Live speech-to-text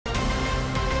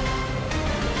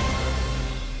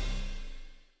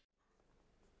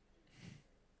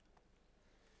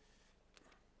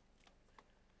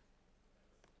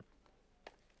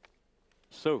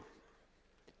So,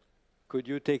 could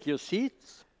you take your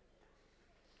seats?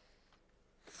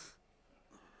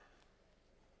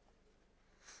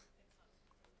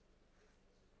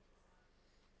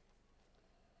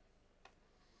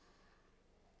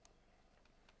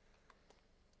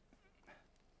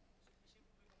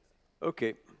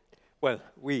 Okay. Well,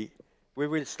 we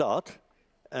will start.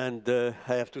 And I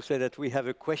have to say that we have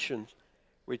a question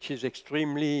which is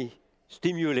extremely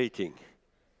stimulating.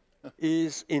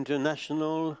 Is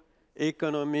international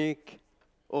economic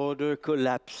order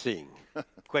collapsing?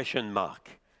 Question mark.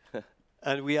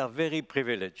 And we are very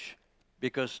privileged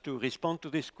because to respond to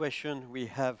this question, we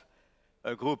have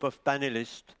a group of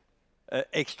panelists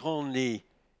extremely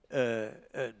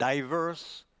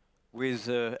diverse with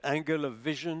angle of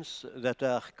visions that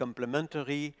are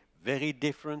complementary, very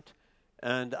different.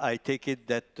 And I take it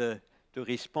that to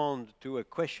respond to a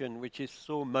question which is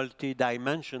so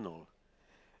multidimensional,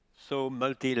 so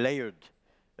multi-layered,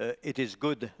 it is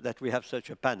good that we have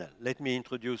such a panel. Let me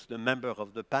introduce the member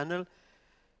of the panel.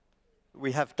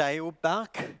 We have Taeo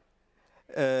Park.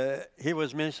 He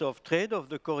was Minister of Trade of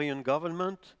the Korean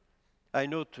government. I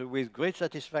note with great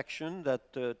satisfaction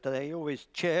that Taeo is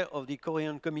chair of the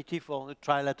Korean Committee for the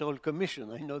Trilateral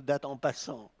Commission. I note that en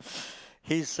passant.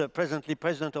 He's presently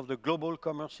president of the Global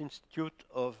Commerce Institute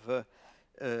of,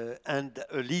 and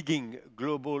a leading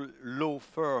global law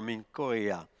firm in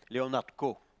Korea, Leonard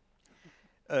Co.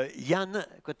 Jan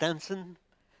Kotensen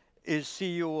is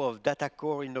CEO of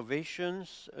DataCore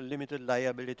Innovations, a limited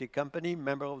liability company,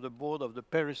 member of the board of the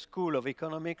Paris School of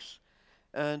Economics,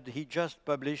 and he just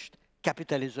published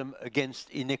Capitalism Against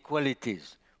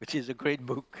Inequalities, which is a great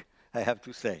book, I have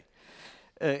to say.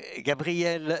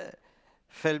 Gabriel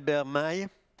Felbermaille,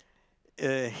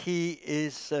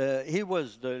 he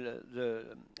was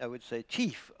I would say,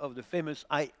 chief of the famous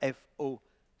IFO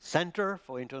Center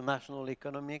for International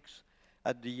Economics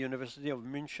at the University of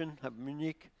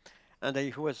Munich, and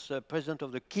he was president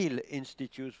of the Kiel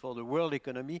Institute for the World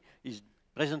Economy. He's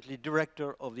presently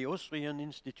director of the Austrian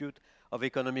Institute of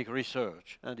Economic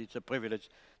Research, and it's a privilege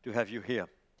to have you here.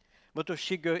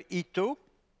 Motoshige Ito,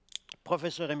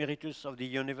 professor emeritus of the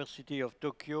University of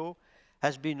Tokyo,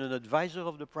 has been an advisor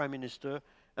of the Prime Minister,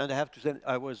 and I have to say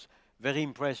I was very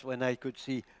impressed when I could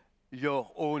see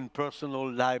your own personal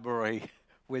library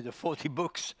with the 40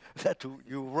 books that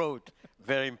you wrote.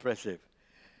 Very impressive.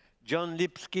 John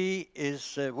Lipsky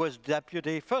was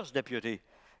first deputy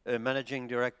managing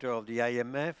director of the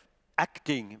IMF,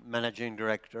 acting managing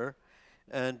director,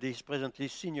 and is presently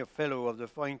senior fellow of the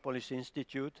Foreign Policy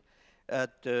Institute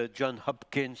at Johns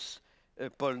Hopkins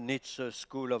Paul Nitze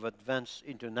School of Advanced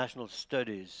International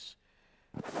Studies.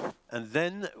 And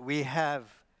then we have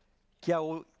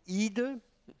Kiao Ide,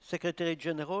 Secretary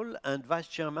General and Vice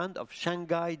Chairman of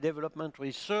Shanghai Development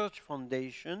Research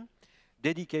Foundation,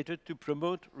 dedicated to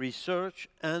promote research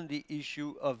and the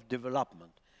issue of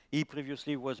development. He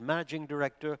previously was Managing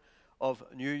Director of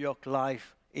New York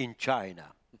Life in China.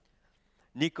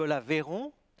 Nicolas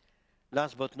Véron,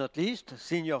 last but not least,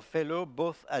 Senior Fellow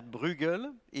both at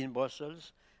Bruegel in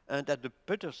Brussels and at the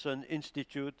Peterson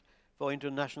Institute for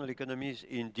International Economies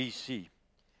in DC.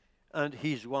 And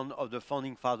he's one of the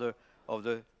founding fathers of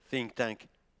the think tank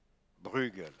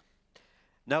Bruegel.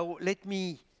 Now, let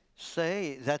me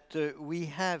say that we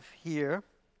have here,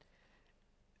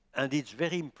 and it's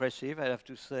very impressive, I have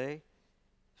to say,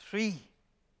 3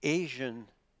 Asian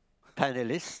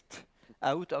panelists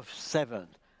out of 7.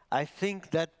 I think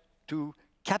that to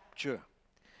capture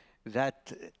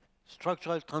that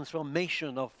structural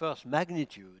transformation of first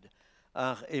magnitude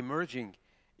are emerging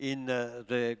in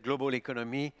the global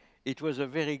economy, it was a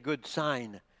very good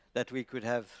sign that we could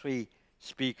have 3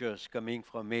 speakers coming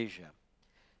from Asia.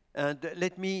 And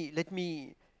let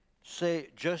me say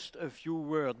just a few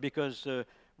words, because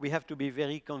we have to be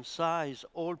very concise.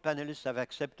 All panelists have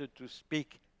accepted to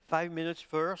speak 5 minutes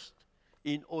first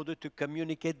in order to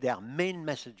communicate their main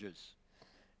messages.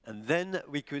 And then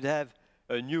we could have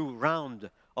a new round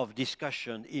of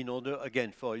discussion in order,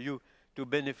 again, for you to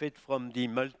benefit from the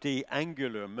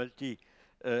multi-angular,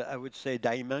 I would say,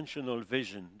 dimensional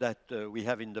vision that we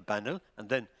have in the panel. And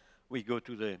then we go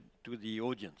to the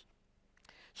audience.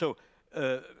 So,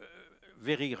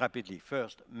 very rapidly,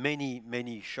 first,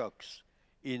 many shocks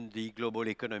in the global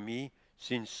economy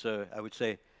since, I would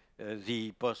say,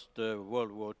 the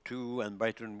post-World War II and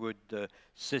Bretton Woods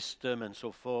system and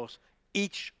so forth.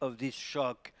 Each of these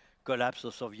shocks, collapse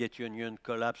of Soviet Union,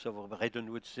 collapse of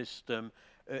Bretton Woods system,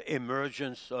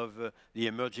 emergence of the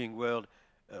emerging world,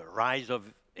 rise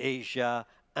of Asia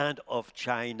and of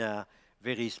China,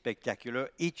 very spectacular.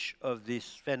 Each of these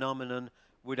phenomenon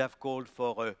would have called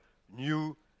for a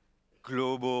new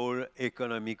global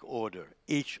economic order,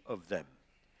 each of them.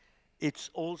 It's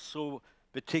also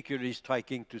particularly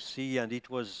striking to see, and it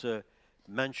was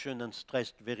mentioned and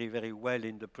stressed very, very well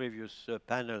in the previous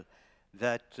panel,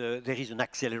 that there is an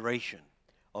acceleration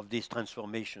of this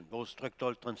transformation. Those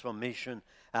structural transformations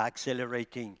are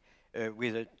accelerating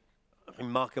with a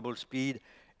remarkable speed.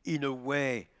 In a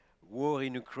way, war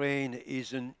in Ukraine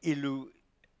is an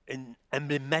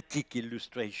emblematic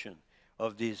illustration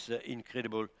of this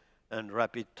incredible and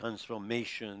rapid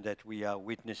transformation that we are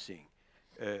witnessing.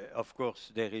 Of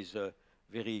course, there is a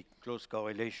very close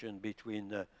correlation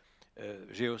between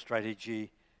geostrategy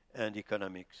and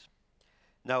economics.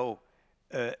 Now,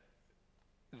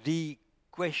 the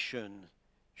question,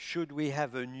 should we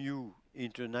have a new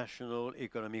international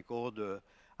economic order?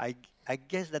 I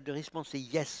guess that the response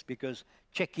is yes, because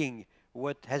checking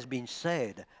what has been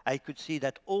said, I could see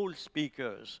that all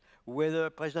speakers, whether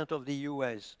President of the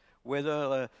US,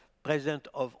 whether President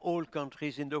of all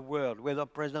countries in the world, whether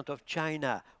President of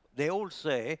China, they all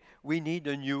say we need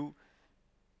a new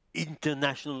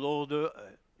international order,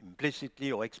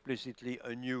 implicitly or explicitly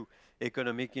a new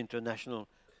economic international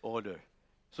order.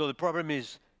 So the problem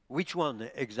is, which one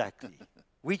exactly?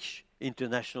 Which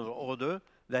international order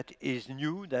that is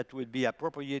new, that would be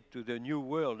appropriate to the new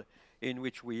world in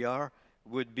which we are,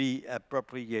 would be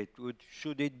appropriate?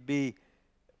 Should it be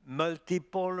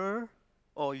multipolar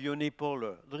or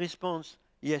unipolar? The response,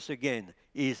 yes again,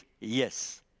 is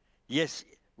yes. Yes,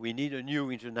 we need a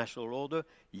new international order.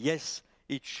 Yes,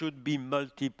 it should be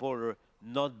multipolar,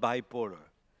 not bipolar,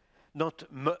 not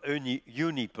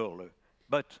unipolar,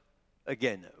 but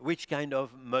again, which kind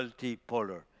of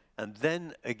multipolar? And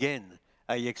then again,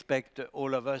 I expect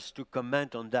all of us to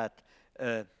comment on that.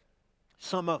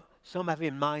 Some have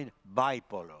in mind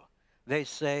bipolar. They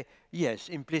say, yes,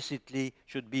 implicitly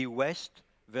should be West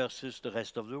versus the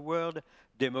rest of the world,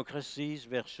 democracies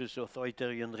versus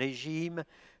authoritarian regime,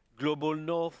 global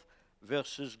North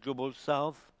versus global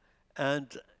South,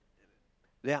 and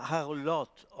there are a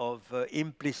lot of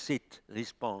implicit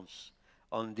response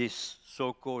on this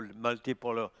so-called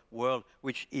multipolar world,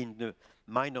 which in the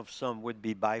mind of some would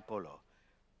be bipolar.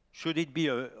 Should it be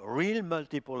a real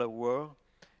multipolar world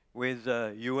with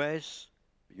US,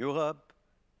 Europe,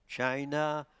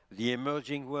 China, the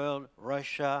emerging world,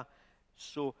 Russia?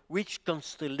 So which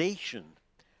constellation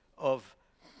of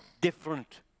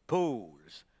different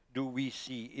poles do we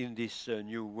see in this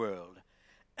new world?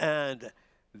 And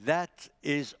that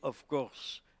is, of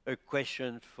course, a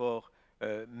question for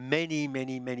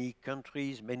many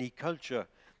countries, many cultures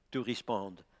to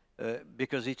respond,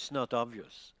 because it's not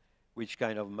obvious which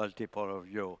kind of multipolar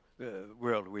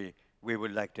world we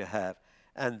would like to have.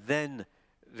 And then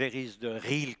there is the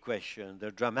real question,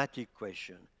 the dramatic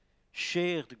question: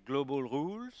 shared global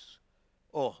rules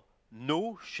or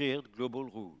no shared global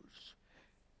rules?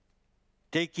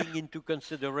 Taking into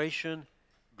consideration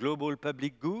global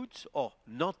public goods or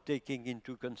not taking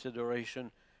into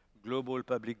consideration global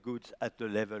public goods at the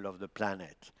level of the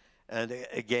planet? And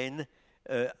again,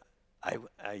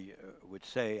 I would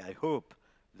say, I hope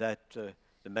that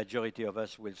the majority of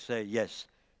us will say, yes,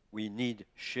 we need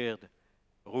shared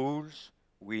rules.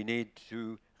 We need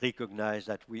to recognize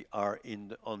that we are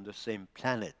on the same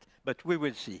planet. But we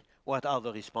will see what are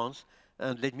the response.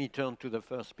 And let me turn to the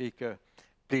first speaker.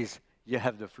 Please, you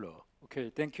have the floor. Okay,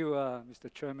 thank you,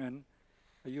 Mr. Chairman.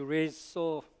 You raised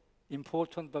so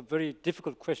important but very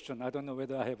difficult question. I don't know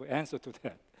whether I have an answer to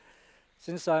that.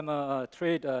 Since I'm a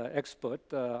trade expert,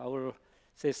 I will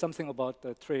say something about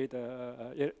the trade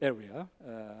area,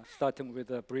 starting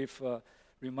with brief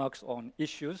remarks on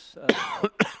issues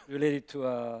related to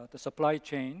the supply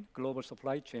chain, global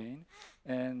supply chain,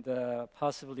 and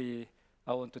possibly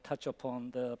I want to touch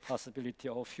upon the possibility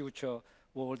of future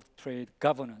world trade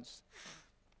governance.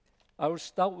 I will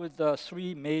start with the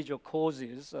three major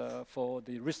causes for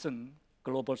the recent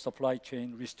global supply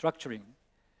chain restructuring.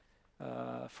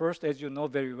 First, as you know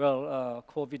very well,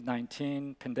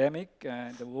 COVID-19 pandemic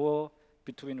and the war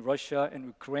between Russia and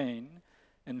Ukraine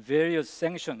and various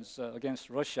sanctions against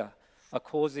Russia are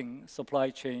causing supply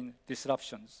chain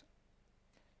disruptions.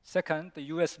 Second, the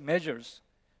US measures,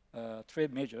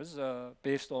 trade measures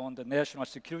based on the national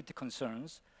security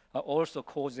concerns are also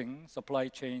causing supply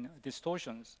chain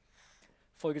distortions.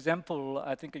 For example,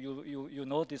 I think you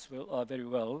know this very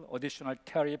well, additional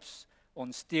tariffs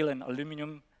on steel and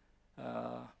aluminum,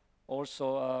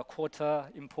 also quota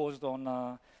imposed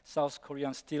on South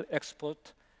Korean steel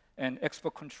export, and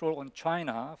export control on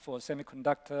China for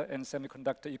semiconductor and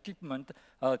semiconductor equipment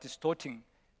distorting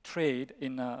trade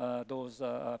in those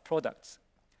products.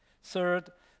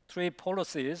 Third, trade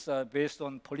policies based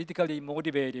on politically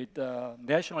motivated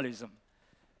nationalism,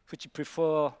 which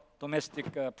prefer domestic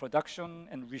production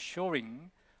and reshoring,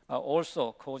 are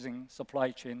also causing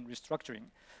supply chain restructuring.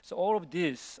 So all of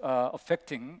this are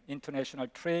affecting international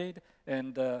trade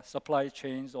and supply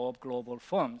chains of global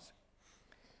firms.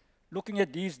 Looking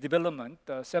at these developments,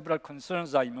 several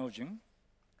concerns are emerging.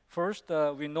 First,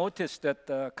 we noticed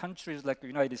that countries like the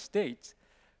United States,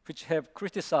 which have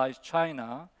criticized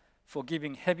China for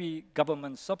giving heavy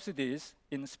government subsidies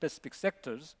in specific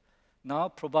sectors, now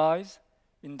provides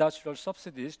industrial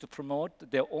subsidies to promote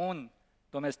their own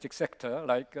domestic sector,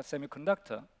 like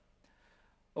semiconductor.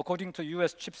 According to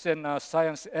U.S. Chips and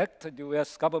Science Act, the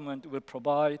U.S. government will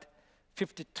provide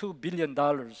 $52 billion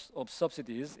of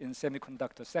subsidies in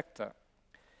semiconductor sector.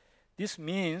 This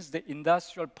means the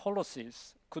industrial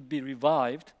policies could be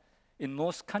revived in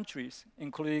most countries,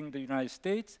 including the United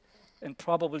States and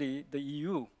probably the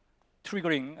EU,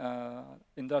 triggering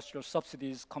industrial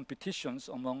subsidies competitions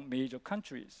among major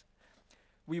countries.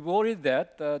 We worry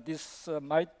that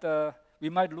we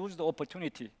might lose the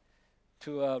opportunity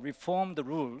to reform the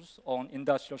rules on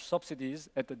industrial subsidies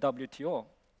at the WTO.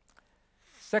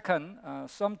 Second,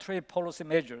 some trade policy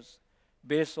measures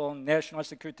based on national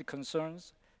security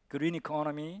concerns, green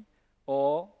economy,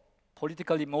 or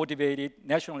politically motivated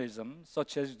nationalism,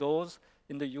 such as those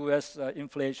in the US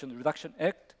Inflation Reduction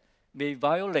Act, may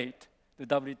violate the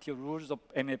WTO rules of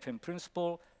MFN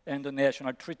principle and the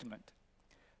national treatment.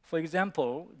 For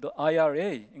example, the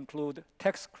IRA include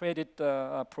tax credit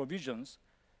provisions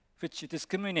which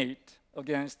discriminate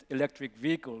against electric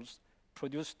vehicles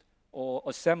produced or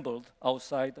assembled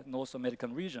outside the North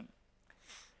American region.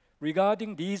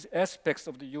 Regarding these aspects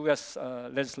of the US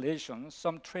legislation,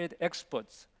 some trade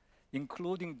experts,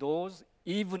 including those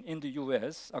even in the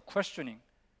US, are questioning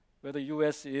whether the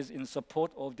US is in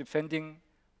support of defending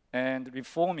and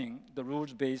reforming the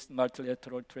rules-based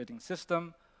multilateral trading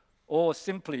system, or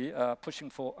simply pushing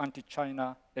for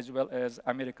anti-China as well as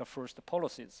America First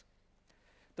policies.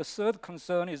 The third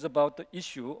concern is about the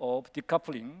issue of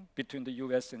decoupling between the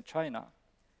US and China.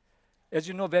 As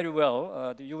you know very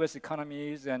well, the US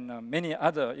economies and many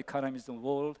other economies in the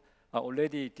world are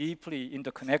already deeply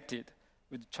interconnected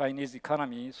with the Chinese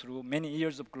economy through many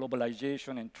years of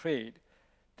globalization and trade.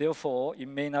 Therefore, it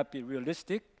may not be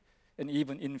realistic and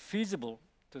even infeasible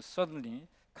to suddenly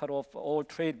cut off all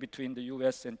trade between the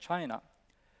US and China.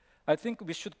 I think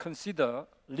we should consider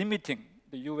limiting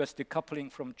the US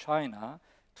decoupling from China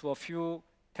to a few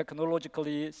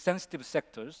technologically sensitive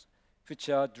sectors which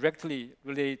are directly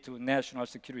related to national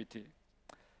security.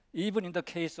 Even in the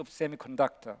case of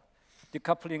semiconductor,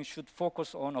 decoupling should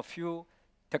focus on a few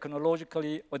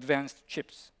technologically advanced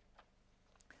chips.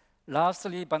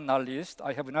 Lastly, but not least,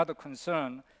 I have another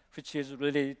concern which is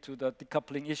related to the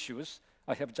decoupling issues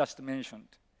I have just mentioned.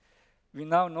 We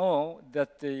now know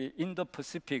that the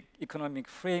Indo-Pacific Economic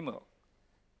Framework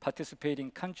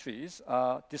participating countries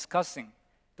are discussing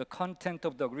the content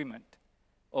of the agreement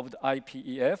of the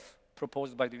IPEF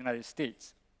proposed by the United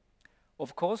States.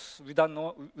 Of course, we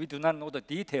do not know the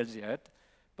details yet,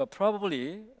 but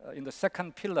probably in the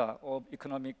second pillar of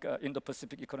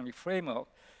Indo-Pacific Economic Framework,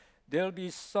 there will be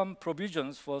some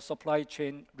provisions for supply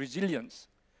chain resilience,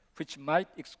 which might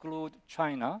exclude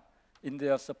China in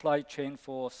their supply chain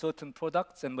for certain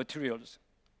products and materials.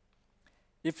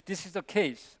 If this is the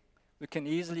case, we can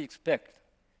easily expect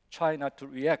China to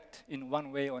react in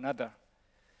one way or another.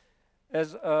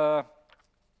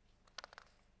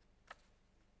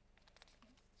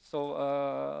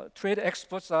 Trade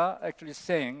experts are actually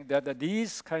saying that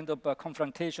these kind of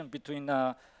confrontation between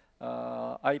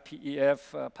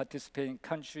IPEF participating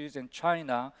countries and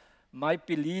China might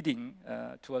be leading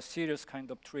to a serious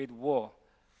kind of trade war,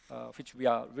 which we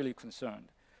are really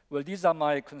concerned. Well, these are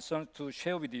my concerns to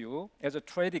share with you. As a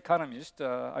trade economist,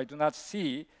 I do not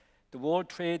see the world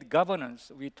trade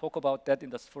governance. We talk about that in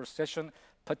the first session,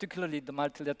 particularly the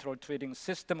multilateral trading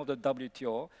system of the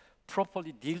WTO,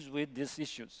 properly deals with these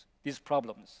issues, these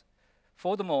problems.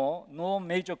 Furthermore, no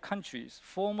major countries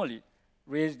formally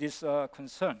raise this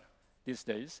concern these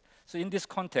days. So in this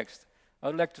context, I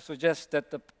would like to suggest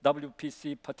that the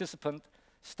WPC participants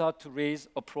start to raise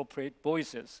appropriate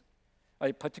voices.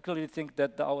 I particularly think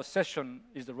that our session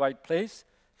is the right place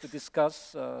to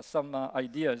discuss some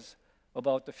ideas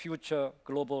about the future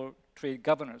global trade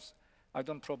governance. I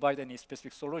don't provide any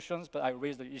specific solutions, but I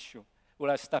raise the issue. Well,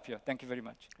 I stop here. Thank you very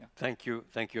much. Yeah. Thank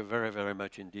you very, very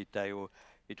much indeed, Taiwo.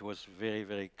 It was very,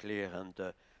 very clear, and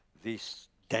this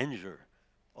danger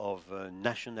of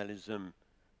nationalism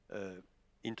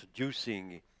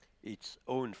introducing its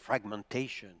own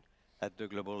fragmentation at the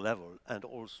global level, and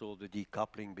also the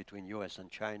decoupling between US and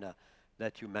China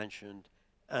that you mentioned,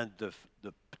 and the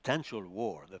potential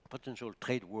war, the potential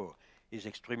trade war, is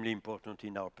extremely important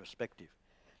in our perspective.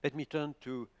 Let me turn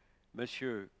to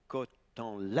Monsieur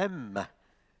Cotenlem.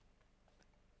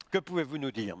 Que pouvez-vous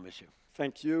nous dire, monsieur?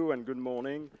 Thank you and good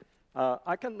morning.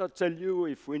 I cannot tell you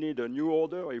if we need a new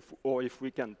order or if we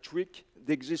can tweak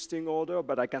the existing order,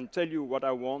 but I can tell you what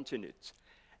I want in it.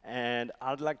 And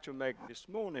I'd like to make this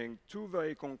morning two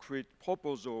very concrete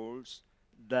proposals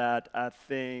that I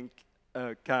think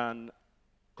can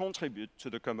contribute to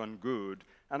the common good.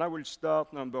 And I will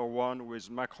start, number one, with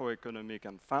macroeconomic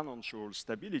and financial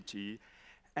stability.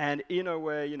 And in a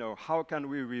way, you know, how can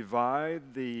we revive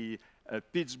the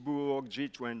Pittsburgh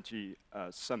G20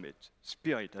 summit,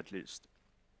 spirit at least.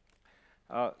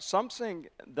 Something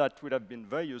that would have been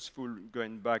very useful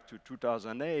going back to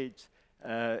 2008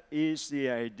 is the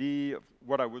idea of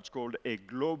what I would call a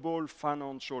global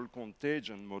financial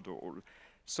contagion model.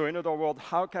 So in other words,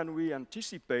 how can we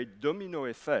anticipate domino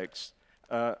effects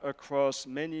across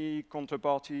many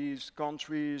counterparties,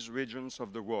 countries, regions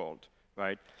of the world,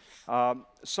 right?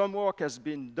 Some work has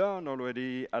been done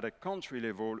already at a country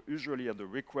level, usually at the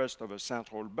request of a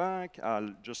central bank.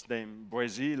 I'll just name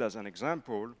Brazil as an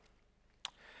example.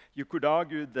 You could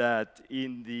argue that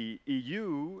in the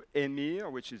EU,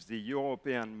 EMIR, which is the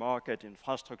European Market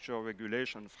Infrastructure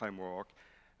Regulation Framework,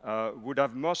 would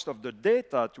have most of the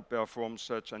data to perform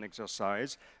such an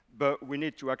exercise, but we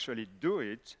need to actually do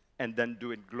it and then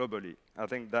do it globally. I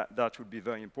think that would be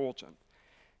very important.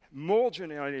 More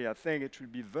generally, I think it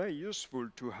would be very useful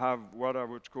to have what I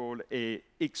would call an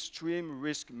extreme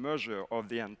risk measure of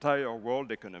the entire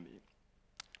world economy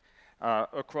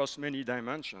across many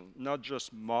dimensions, not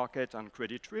just market and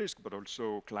credit risk, but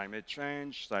also climate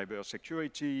change,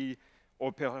 cybersecurity,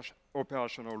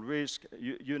 operational risk,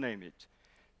 you name it.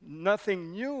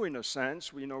 Nothing new in a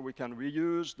sense. We know we can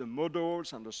reuse the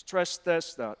models and the stress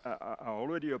tests that are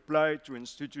already applied to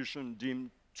institutions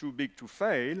deemed too big to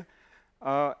fail.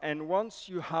 And once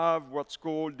you have what's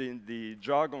called in the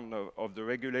jargon of the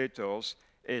regulators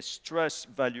a stress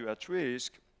value at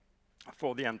risk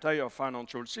for the entire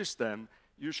financial system,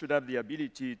 you should have the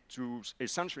ability to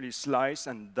essentially slice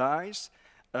and dice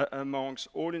amongst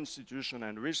all institutions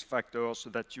and risk factors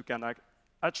so that you can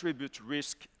attribute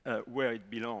risk where it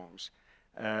belongs.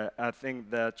 I think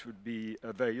that would be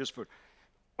very useful.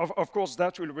 Of course,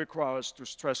 that will require us to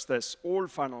stress test all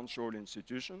financial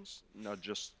institutions, not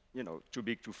just too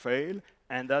big to fail,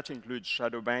 and that includes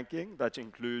shadow banking, that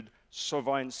includes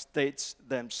sovereign states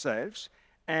themselves,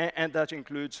 and that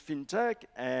includes fintech.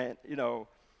 And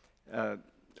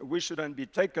we shouldn't be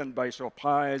taken by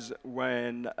surprise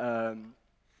when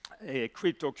a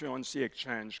cryptocurrency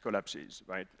exchange collapses,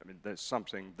 right? I mean, there's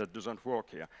something that doesn't work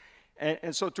here.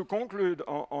 And so to conclude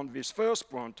on this first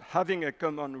point, having a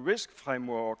common risk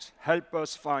framework help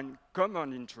us find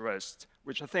common interest,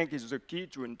 which I think is the key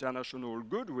to international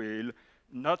goodwill,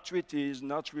 not treaties,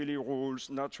 not really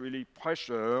rules, not really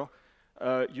pressure,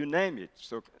 you name it.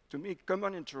 So to me,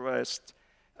 common interest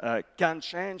can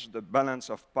change the balance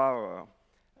of power,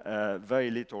 very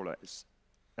little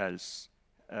else.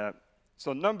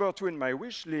 So number two in my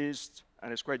wish list,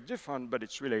 and it's quite different, but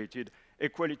it's related,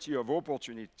 equality of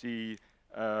opportunity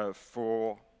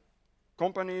for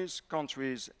companies,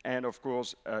 countries, and of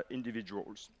course,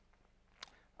 individuals.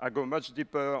 I go much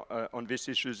deeper on these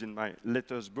issues in my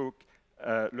latest book,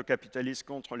 Le capitaliste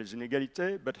contre les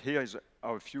inégalités, but here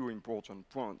are a few important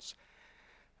points.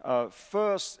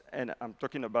 First, and I'm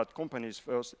talking about companies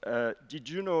first, did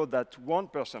you know that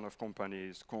 1% of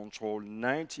companies control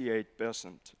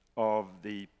 98% of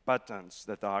the patents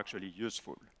that are actually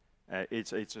useful?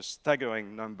 It's a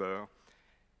staggering number.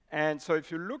 And so if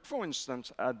you look, for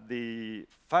instance, at the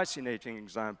fascinating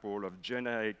example of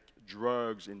generic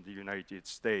drugs in the United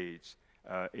States,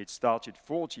 it started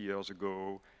 40 years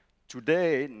ago.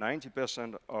 Today,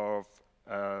 90% of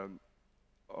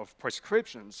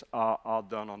prescriptions are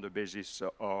done on the basis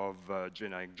of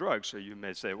generic drugs. So you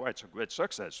may say, well, it's a great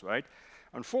success, right?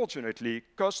 Unfortunately,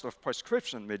 cost of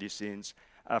prescription medicines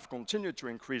have continued to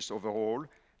increase overall,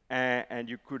 and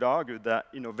you could argue that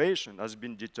innovation has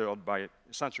been deterred by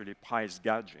essentially price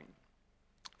gouging.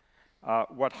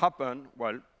 What happened?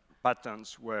 Well,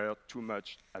 patents were too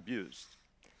much abused.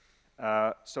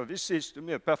 So this is, to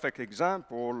me, a perfect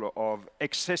example of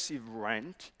excessive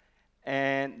rent,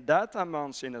 and that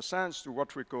amounts, in a sense, to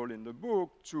what we call in the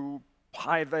book, to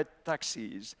private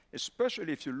taxes,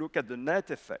 especially if you look at the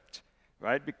net effect,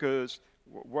 right? Because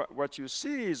what you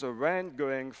see is a rent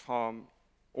going from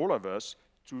all of us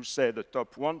to, say, the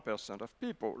top 1% of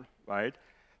people, right?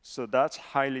 So that's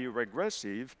highly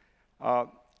regressive.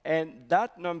 And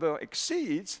that number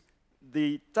exceeds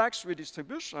the tax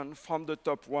redistribution from the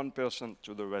top 1%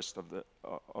 to the rest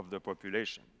of the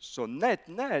population. So net,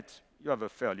 you have a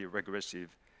fairly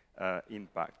regressive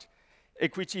impact.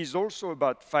 Equity is also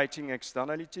about fighting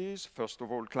externalities, first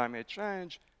of all, climate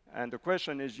change. And the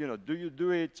question is, do you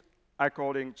do it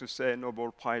according to, say,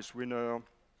 Nobel Prize winner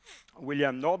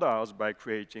William Nordhaus by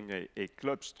creating a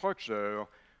club structure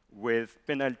with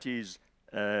penalties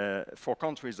for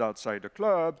countries outside the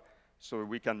club, so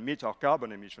we can meet our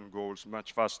carbon emission goals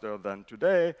much faster than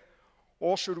today?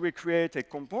 Or should we create a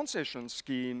compensation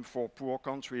scheme for poor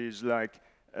countries like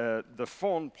the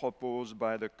fund proposed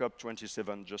by the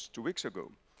COP27 just 2 weeks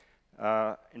ago?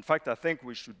 In fact, I think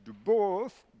we should do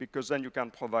both, because then you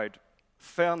can provide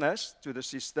fairness to the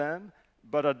system,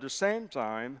 but at the same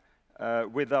time,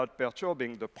 without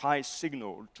perturbing the price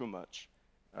signal too much.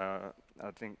 I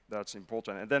think that's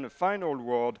important. And then a final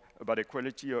word about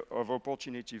equality of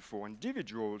opportunity for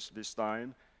individuals this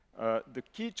time. The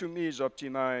key to me is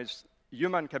optimize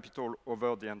human capital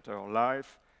over the entire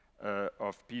life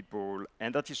of people.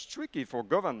 And that is tricky for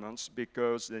governments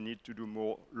because they need to do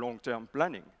more long-term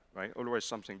planning, right? Always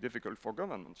something difficult for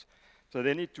governments. So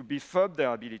they need to beef up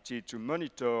their ability to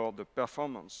monitor the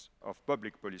performance of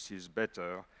public policies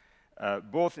better,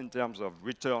 both in terms of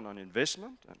return on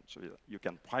investment, and so you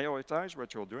can prioritize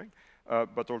what you're doing,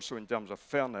 but also in terms of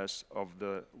fairness of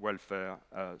the welfare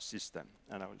system.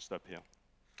 And I will stop here.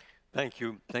 Thank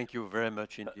you very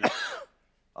much indeed.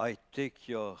 I take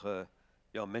your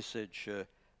message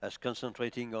as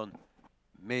concentrating on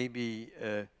maybe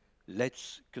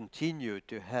let's continue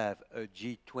to have a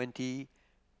G20,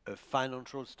 a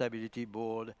financial stability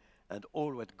board, and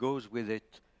all what goes with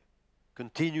it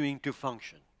continuing to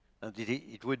function. And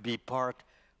it would be part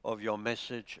of your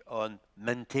message on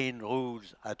maintain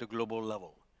rules at a global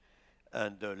level.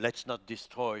 And let's not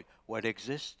destroy what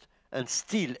exists and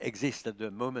still exists at the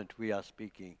moment we are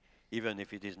speaking, even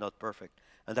if it is not perfect.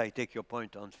 And I take your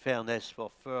point on fairness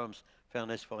for firms,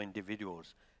 fairness for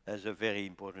individuals as a very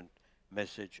important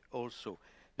message also.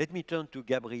 Let me turn to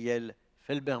Gabriel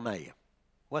Felbermayr.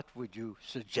 What would you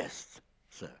suggest,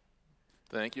 sir?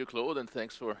 Thank you, Claude, and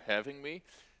thanks for having me.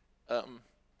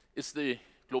 Is the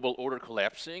global order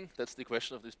collapsing? That's the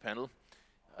question of this panel.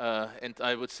 And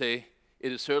I would say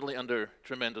it is certainly under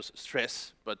tremendous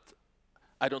stress, but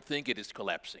I don't think it is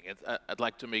collapsing. I'd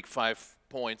like to make 5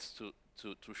 points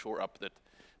to shore up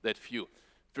that view.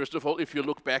 First of all, if you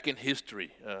look back in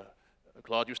history,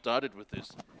 Claude, you started with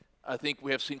this, I think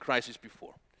we have seen crises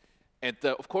before. And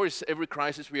of course, every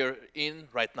crisis we are in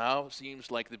right now seems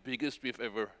like the biggest we've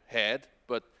ever had,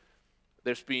 but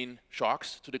there's been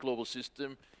shocks to the global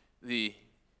system. The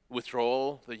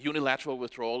withdrawal, the unilateral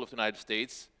withdrawal of the United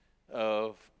States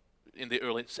in the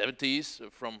early 70s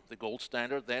from the gold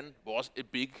standard then was a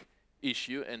big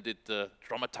issue, and it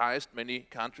traumatized many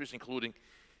countries, including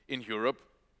in Europe.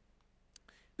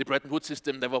 The Bretton Woods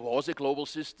system never was a global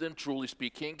system, truly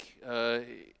speaking.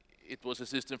 It was a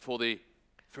system for the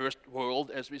first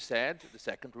world, as we said. The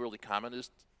second world, the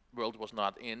communist world, was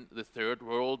not in. The third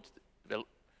world, well,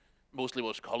 mostly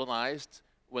was colonized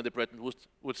when the Bretton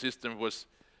Woods system was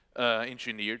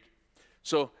engineered.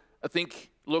 So I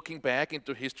think looking back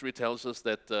into history tells us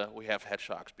that we have had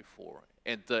shocks before.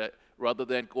 And rather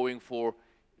than going for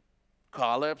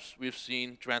collapse, we've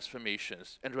seen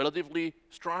transformations, and relatively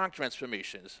strong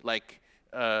transformations, like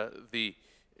the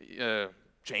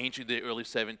change in the early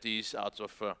 70s out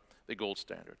of the gold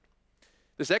standard.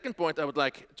 The second point I would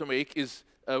like to make is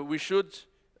we should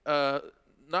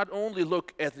not only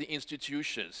look at the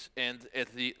institutions and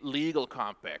at the legal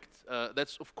compact.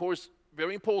 That's, of course,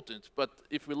 very important, but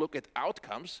if we look at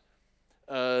outcomes,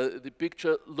 the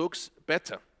picture looks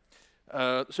better.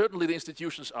 Certainly the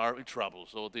institutions are in trouble.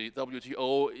 So the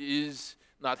WTO is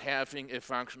not having a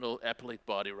functional appellate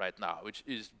body right now, which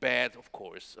is bad, of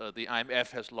course. The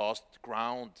IMF has lost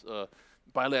ground.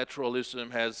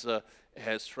 Bilateralism has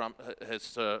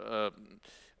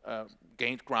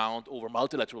gained ground over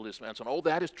multilateralism and so on. All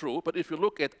that is true, but if you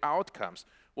look at outcomes,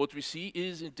 what we see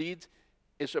is indeed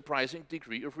a surprising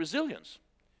degree of resilience.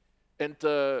 And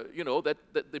you know, that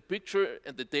the picture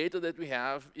and the data that we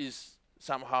have is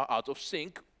somehow out of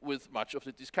sync with much of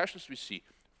the discussions we see.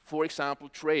 For example,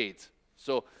 trade.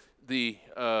 So the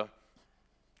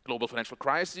global financial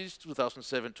crisis,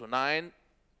 2007-09,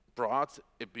 brought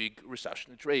a big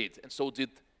recession in trade, and so did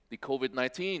the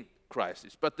COVID-19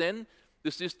 crisis. But then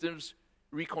the systems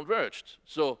reconverged.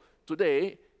 So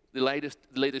today, the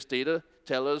latest data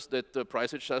tell us that the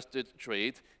price-adjusted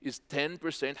trade is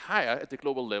 10% higher at the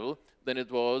global level than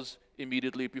it was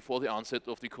immediately before the onset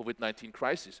of the COVID-19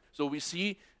 crisis. So we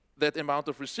see that amount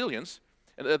of resilience.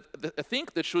 And I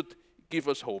think that should give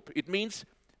us hope. It means,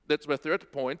 that's my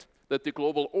third point, that the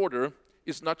global order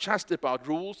is not just about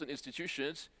rules and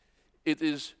institutions, it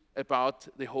is about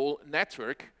the whole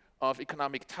network of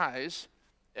economic ties,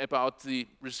 about the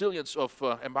resilience of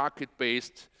a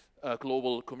market-based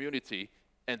global community.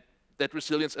 And that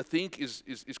resilience, I think,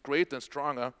 is greater and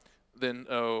stronger than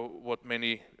what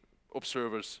many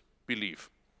observers believe.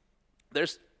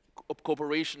 There's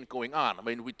cooperation going on. I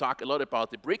mean, we talk a lot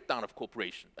about the breakdown of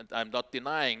cooperation, and I'm not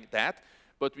denying that,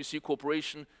 but we see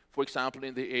cooperation, for example,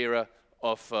 in the area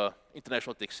of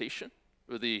international taxation,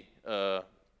 where the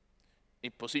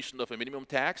imposition of a minimum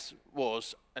tax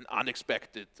was an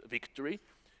unexpected victory.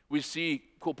 We see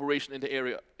cooperation in the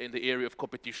area of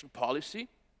competition policy.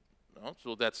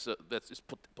 So that's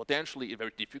potentially a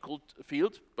very difficult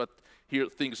field, but here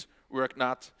things work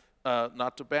not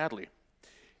too badly.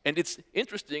 And it's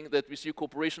interesting that we see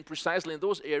cooperation precisely in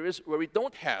those areas where we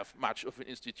don't have much of an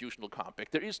institutional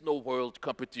compact. There is no world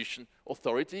competition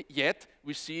authority, yet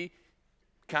we see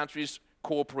countries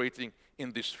cooperating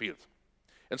in this field.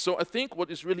 And so I think what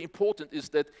is really important is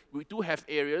that we do have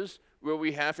areas where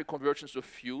we have a convergence of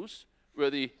views,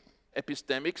 where the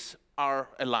epistemics are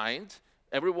aligned.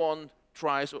 Everyone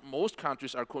tries, or most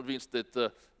countries are convinced that,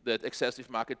 that excessive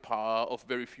market power of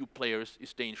very few players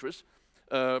is dangerous.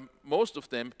 Most of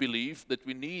them believe that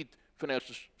we need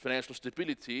financial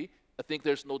stability. I think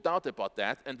there's no doubt about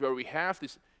that. And where we have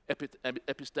this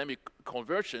epistemic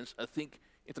convergence, I think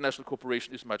international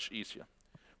cooperation is much easier.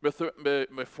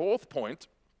 My fourth point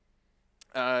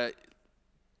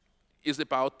is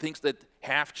about things that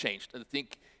have changed. And I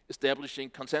think establishing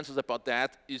consensus about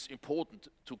that is important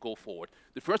to go forward.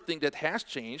 The first thing that has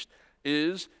changed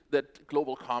is that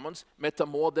global commons matter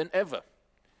more than ever.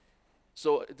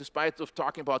 So despite of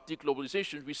talking about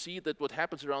deglobalization, we see that what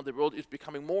happens around the world is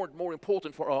becoming more and more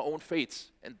important for our own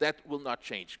fates, and that will not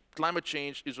change. Climate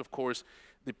change is, of course,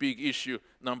 the big issue,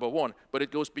 number one, but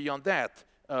it goes beyond that.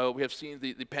 We have seen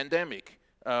the pandemic.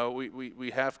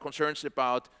 We have concerns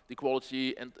about the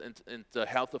quality and the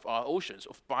health of our oceans,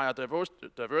 of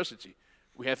biodiversity.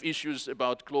 We have issues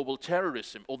about global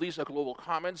terrorism. All these are global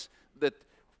commons that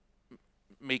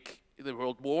make the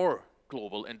world more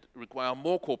global and require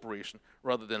more cooperation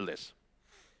rather than less.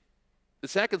 The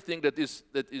second thing that is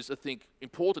I think,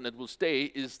 important and will stay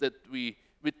is that we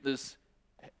witness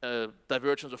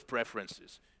divergence of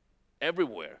preferences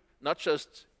everywhere, not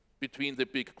just between the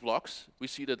big blocs. We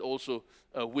see that also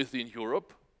within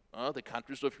Europe, the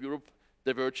countries of Europe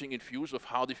diverging in views of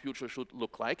how the future should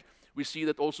look like. We see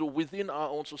that also within our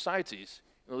own societies.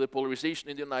 You know, the polarization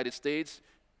in the United States,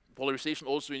 polarization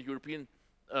also in European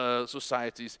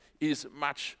societies is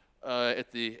much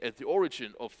at the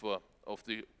origin of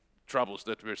the troubles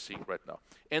that we're seeing right now.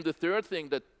 And the third thing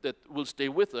that will stay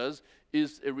with us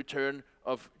is a return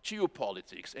of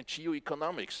geopolitics and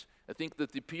geoeconomics. I think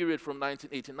that the period from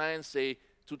 1989, say,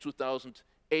 to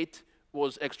 2008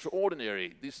 was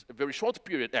extraordinary. This a very short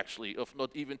period, actually, of not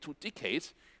even 2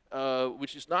 decades,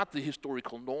 which is not the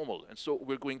historical normal. And so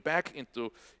we're going back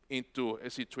into a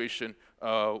situation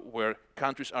where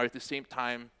countries are at the same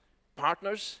time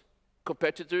partners,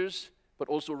 competitors, but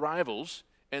also rivals,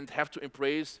 and have to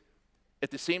embrace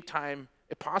at the same time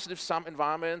a positive-sum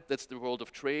environment, that's the world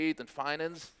of trade and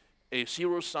finance, a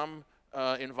zero-sum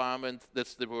environment,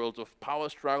 that's the world of power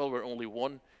struggle, where only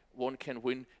one can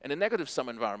win, and a negative-sum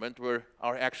environment where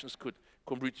our actions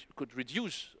could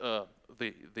reduce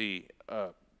the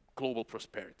global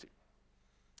prosperity.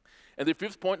 And the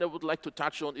fifth point I would like to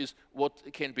touch on is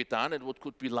what can be done and what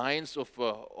could be lines of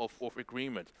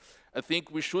agreement. I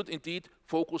think we should indeed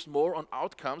focus more on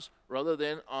outcomes rather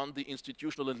than on the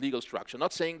institutional and legal structure.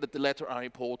 Not saying that the latter are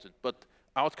important, but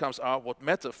outcomes are what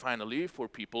matter finally for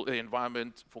people, the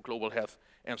environment, for global health,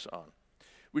 and so on.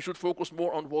 We should focus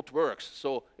more on what works,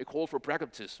 so a call for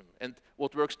pragmatism. And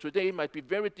what works today might be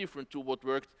very different to what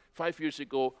worked 5 years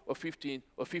ago or 15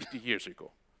 or 50 years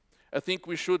ago. I think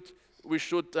we should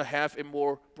have a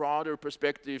more broader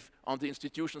perspective on the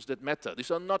institutions that matter.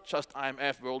 These are not just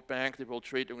IMF, World Bank, the World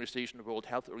Trade Organization, the World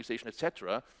Health Organization,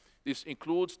 etc. This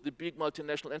includes the big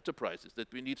multinational enterprises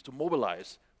that we need to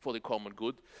mobilize for the common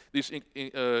good. This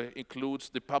includes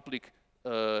the public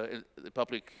and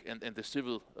the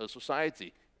civil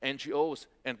society, NGOs,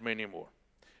 and many more.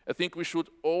 I think we should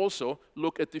also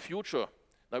look at the future.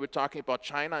 Now we're talking about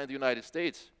China and the United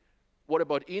States. What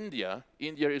about India?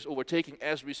 India is overtaking,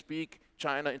 as we speak,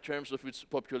 China in terms of its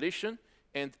population,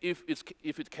 and if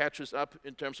it catches up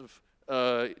in terms of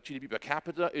GDP per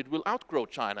capita, it will outgrow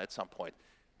China at some point.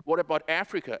 What about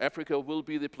Africa? Africa will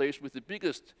be the place with the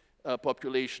biggest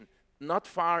population, not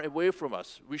far away from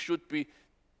us. We should be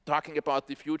talking about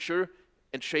the future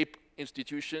and shape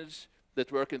institutions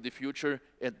that work in the future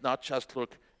and not just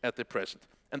look at the present.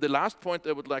 And the last point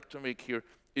I would like to make here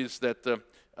is that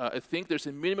I think there's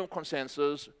a minimum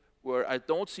consensus where I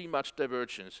don't see much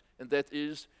divergence, and that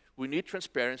is we need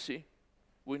transparency,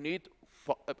 we need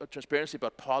transparency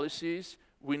about policies,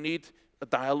 we need a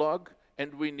dialogue,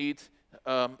 and we need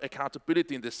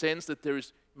accountability in the sense that there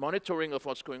is monitoring of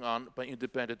what's going on by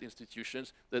independent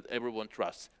institutions that everyone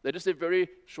trusts. That is a very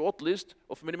short list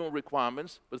of minimum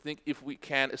requirements, but I think if we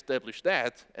can establish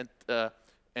that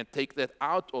and take that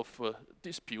out of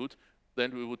dispute,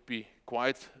 then we would be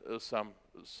quite some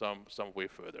way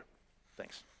further.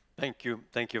 Thanks. Thank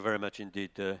you very much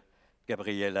indeed,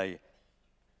 Gabriel.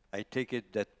 I take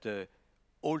it that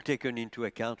all taken into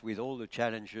account with all the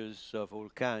challenges of all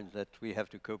kinds that we have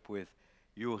to cope with,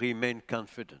 you remain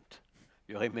confident.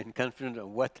 You remain confident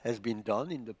on what has been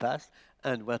done in the past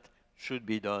and what should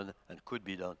be done and could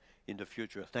be done in the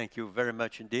future. Thank you very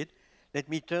much indeed. Let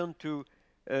me turn to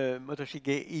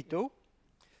Motoshige Ito.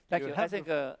 Thank you. I think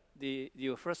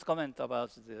your first comment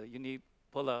about the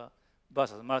unipolar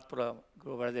versus multipolar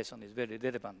globalization is very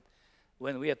relevant.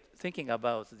 When we are thinking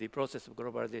about the process of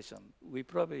globalization, we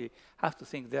probably have to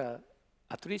think there are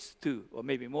at least two or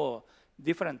maybe more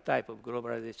different types of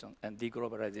globalization and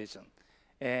deglobalization.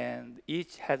 And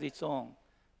each has its own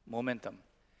momentum.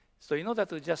 So in order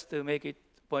to just make it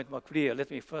point more clear, let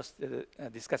me first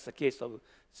discuss the case of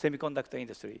semiconductor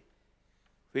industry,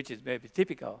 which is maybe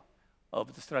typical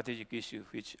of the strategic issue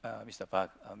which Mr.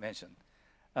 Park mentioned.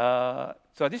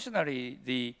 Traditionally,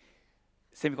 the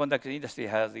semiconductor industry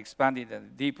has expanded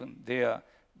and deepened their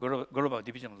global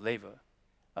division of labor.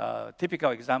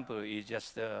 Typical example is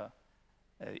just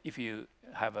if you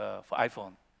have for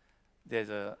iPhone, there's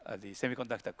the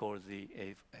semiconductor called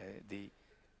the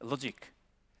logic,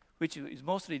 which is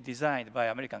mostly designed by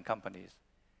American companies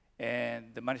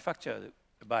and manufactured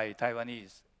by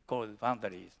Taiwanese called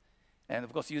foundries, and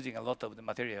of course using a lot of the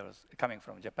materials coming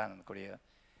from Japan and Korea.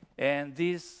 And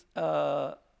this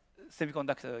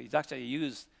semiconductor is actually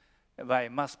used by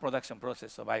mass production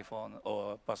process of iPhone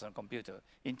or personal computer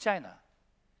in China.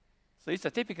 So it's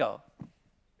a typical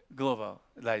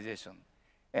globalization.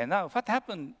 And now what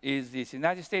happened is the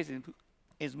United States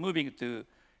is moving to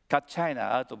cut China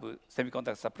out of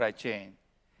semiconductor supply chain.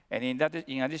 And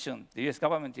in addition, the US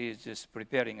government is just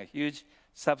preparing a huge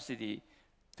subsidy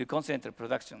to concentrate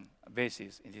production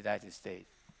bases in the United States.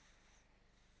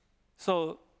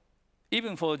 So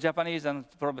even for Japanese and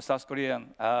probably South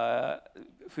Korean,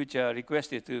 which are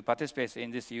requested to participate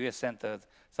in this US-centered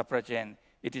supply chain,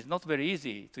 it is not very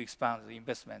easy to expand the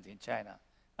investment in China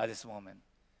at this moment.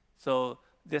 So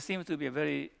there seems to be a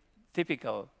very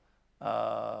typical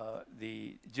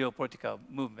the geopolitical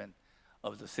movement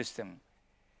of the system.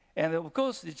 And of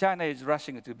course, China is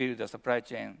rushing to build a supply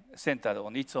chain centered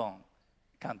on its own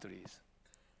countries.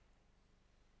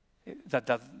 That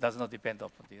does not depend on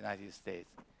the United States.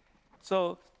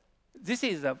 So this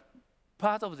is a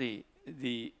part of the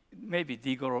maybe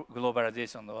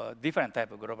deglobalization or different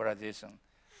type of globalization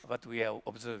what we are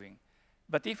observing.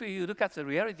 But if you look at the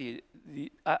reality,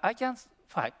 I can't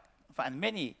find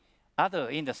many other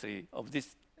industries of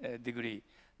this degree.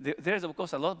 There is, of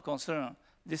course, a lot of concern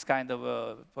this kind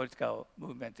of political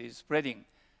movement is spreading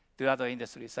to other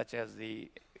industries, such as the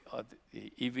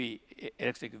EV,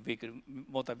 electric vehicle,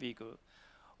 motor vehicle,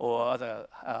 or other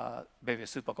maybe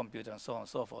supercomputer and so on and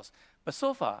so forth. But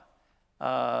so far,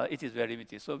 it is very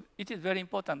limited. So it is very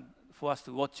important for us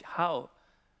to watch how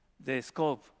the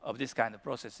scope of this kind of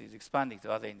process is expanding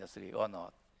to other industry or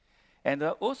not. And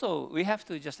also, we have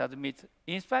to just admit,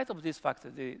 in spite of this fact,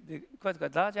 quite a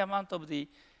large amount of the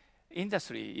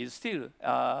industry is still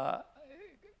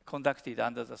conducted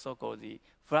under the so-called the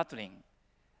flattening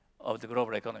of the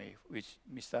global economy, which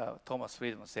Mr. Thomas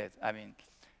Friedman said. I mean,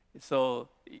 so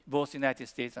both United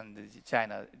States and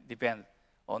China depend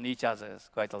on each other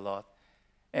quite a lot.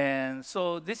 And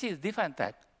so this is different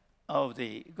type of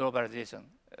the globalization,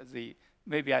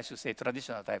 maybe I should say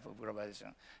traditional type of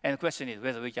globalization. And the question is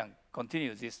whether we can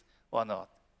continue this or not.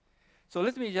 So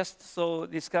let me just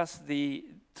discuss the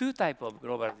two types of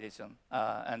globalization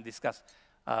and discuss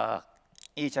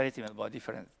each a little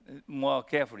bit more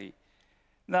carefully.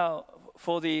 Now,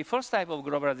 for the first type of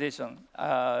globalization,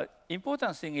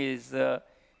 important thing is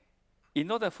in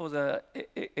order for the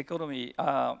economy,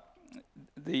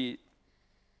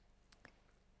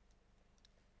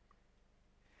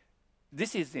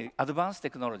 this is the advanced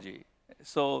technology.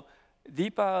 So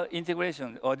deeper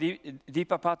integration or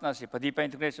deeper partnership or deeper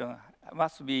integration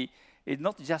must be, it's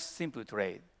not just simple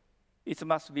trade. It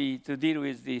must be to deal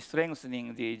with the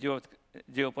strengthening the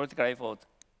geopolitical effort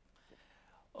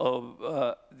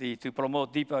of to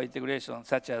promote deeper integration,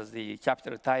 such as the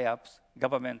capital tie-ups,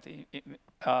 government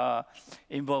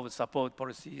involved support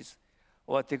policies,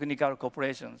 or technical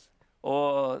cooperations,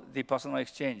 or the personal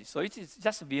exchange. So it is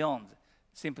just beyond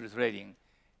simple trading.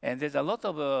 And there's a lot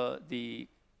of the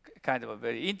kind of a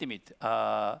very intimate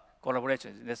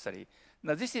collaboration is necessary.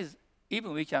 Now this is,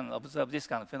 even we can observe this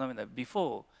kind of phenomena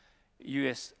before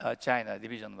US-China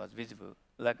division was visible.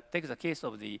 Like take the case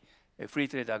of the free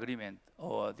trade agreement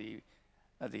or the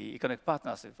economic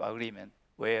partnership agreement,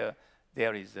 where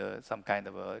there is some kind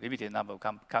of a limited number of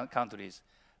countries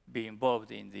being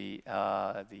involved in the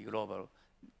global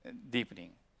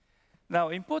deepening. Now,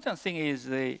 important thing is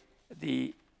the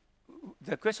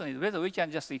question is whether we can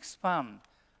just expand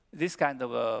this kind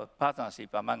of partnership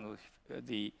among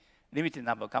the limited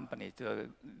number of companies to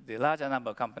the larger number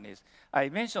of companies. I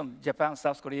mentioned Japan,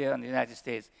 South Korea, and the United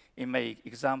States in my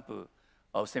example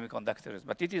of semiconductors,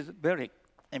 but it is very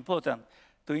important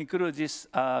to include this,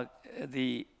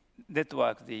 the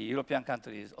network, the European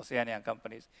countries, Oceanian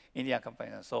companies, Indian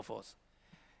companies, and so forth.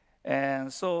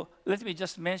 And so let me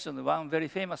just mention one very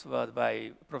famous word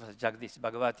by Professor Jagdish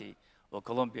Bhagwati of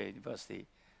Columbia University.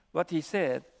 What he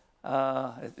said,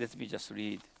 let me just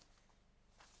read.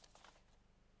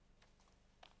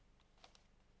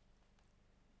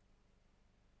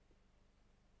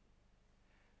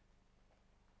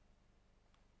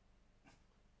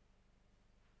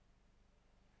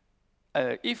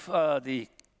 If the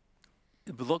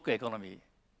block economy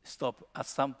stop at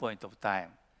some point of time,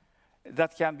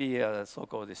 that can be a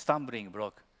so-called stumbling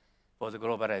block for the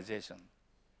globalization.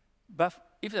 But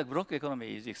if the block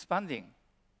economy is expanding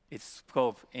its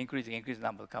scope, increasing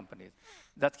number of companies,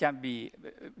 that can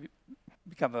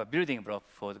become a building block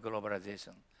for the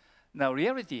globalization. Now,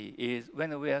 reality is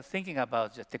when we are thinking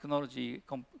about the technology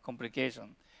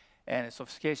complication and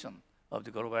sophistication of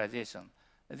the globalization,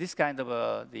 this kind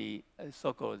of the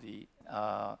so-called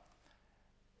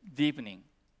deepening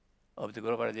of the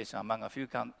globalization among a few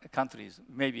countries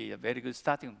may be a very good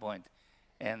starting point.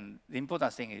 And the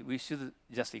important thing is we should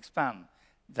just expand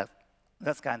that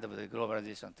kind of the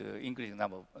globalization to increasing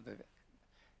number of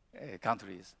the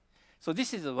countries. So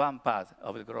this is one part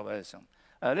of the globalization.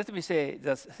 Let me say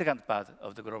the second part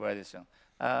of the globalization.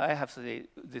 I have to say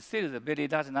there's still a very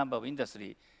large number of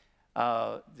industry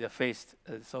they faced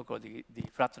so-called the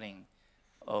flattening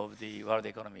of the world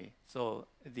economy. So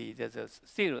there's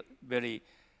still very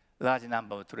large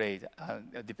number of trade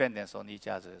dependence on each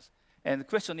other. And the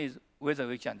question is whether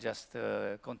we can just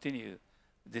continue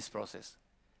this process.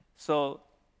 So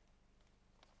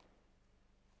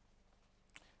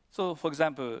for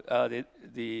example,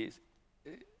 the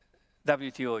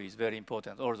WTO is very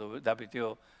important. Although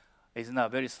WTO is now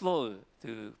very slow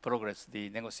to progress the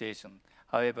negotiation.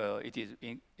 However, it is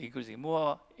increasingly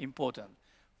more important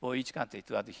for each country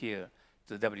to adhere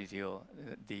to WTO,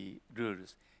 the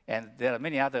rules. And there are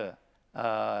many other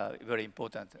very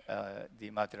important the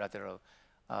multilateral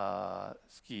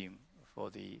scheme for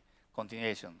the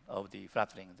continuation of the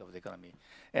flattening of the economy.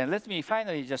 And let me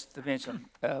finally just mention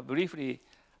briefly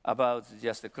about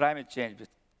just the climate change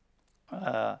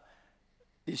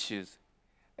issues.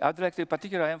 I'd like to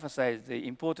particularly emphasize the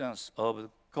importance of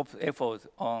COP's effort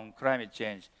on climate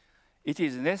change. It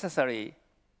is necessary,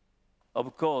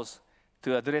 of course,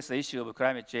 to address the issue of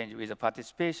climate change with the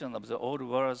participation of the all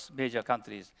world's major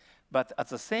countries. But at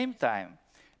the same time,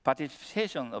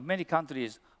 participation of many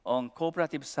countries on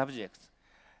cooperative subjects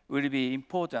will be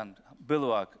important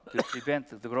bulwark to prevent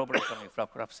the global economy from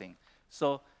collapsing.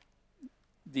 So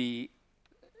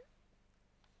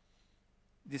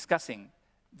discussing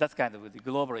that kind of the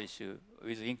global issue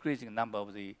with the increasing number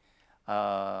of the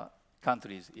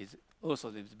countries is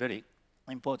also very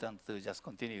important to just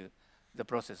continue the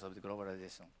process of the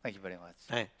globalization. Thank you very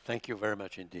much. Thank you very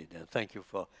much indeed. And thank you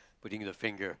for putting the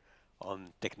finger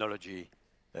on technology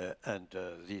and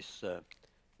this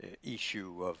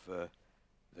issue of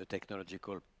the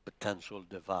technological potential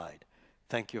divide.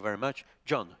 Thank you very much.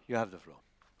 John, you have the floor.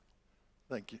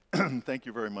 Thank you. Thank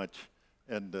you very much.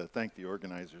 And thank the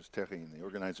organizers, Terry, and the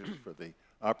organizers for the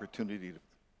opportunity to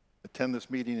attend this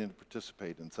meeting and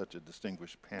participate in such a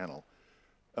distinguished panel.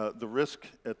 The risk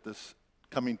at this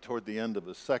coming toward the end of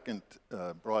the second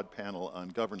broad panel on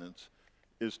governance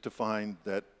is to find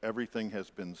that everything has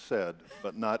been said,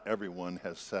 but not everyone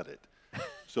has said it.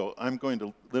 So I'm going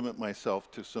to limit myself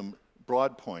to some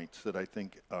broad points that I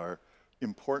think are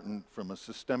important from a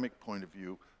systemic point of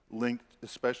view, linked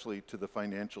especially to the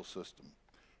financial system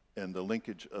and the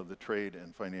linkage of the trade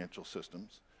and financial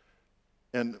systems.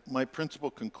 And my principal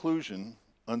conclusion,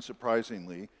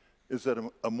 unsurprisingly, is that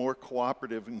a more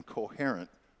cooperative and coherent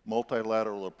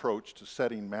multilateral approach to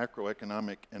setting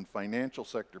macroeconomic and financial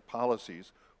sector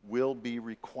policies will be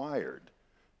required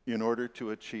in order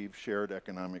to achieve shared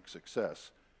economic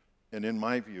success. And in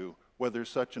my view, whether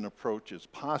such an approach is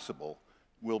possible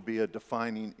will be a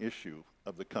defining issue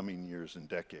of the coming years and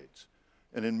decades.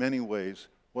 And in many ways,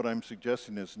 what I'm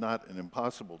suggesting is not an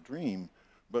impossible dream,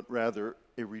 but rather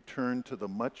a return to the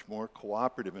much more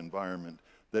cooperative environment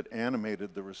that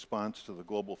animated the response to the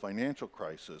global financial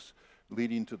crisis,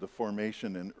 leading to the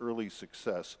formation and early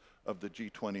success of the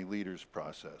G20 leaders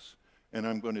process. And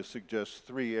I'm going to suggest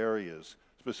 3 areas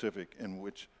specific in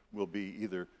which will be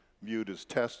either viewed as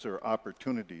tests or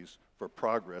opportunities for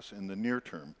progress in the near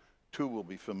term. 2 will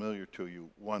be familiar to you,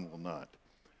 1 will not.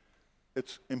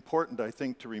 It's important, I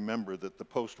think, to remember that the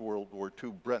post-World War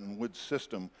II Bretton Woods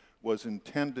system was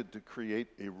intended to create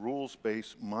a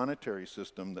rules-based monetary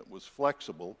system that was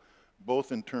flexible,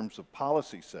 both in terms of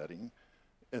policy setting,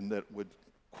 and that would,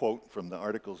 quote from the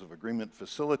Articles of Agreement,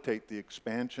 facilitate the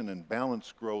expansion and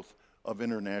balanced growth of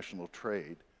international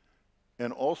trade,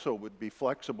 and also would be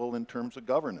flexible in terms of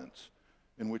governance,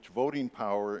 in which voting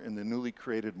power in the newly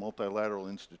created multilateral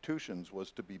institutions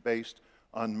was to be based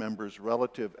on members'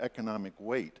 relative economic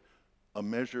weight, a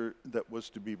measure that was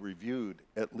to be reviewed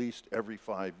at least every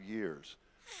 5 years.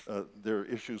 There are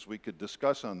issues we could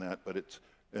discuss on that, but it's,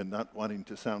 and not wanting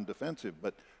to sound defensive,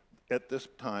 but at this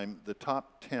time, the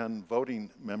top 10 voting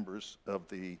members of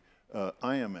the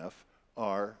IMF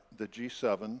are the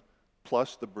G7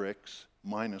 plus the BRICS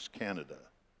minus Canada.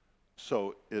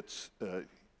 So it's,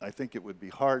 I think it would be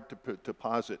hard to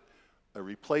posit a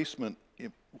replacement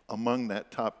among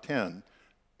that top 10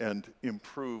 and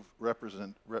improve the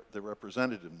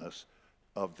representativeness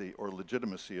of the, or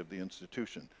legitimacy of the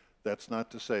institution. That's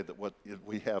not to say that what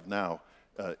we have now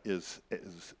is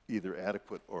either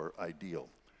adequate or ideal.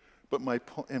 But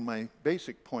my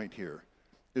basic point here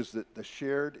is that the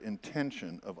shared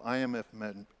intention of IMF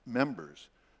members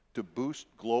to boost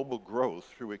global growth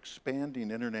through expanding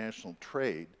international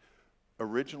trade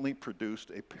originally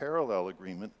produced a parallel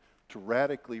agreement to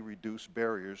radically reduce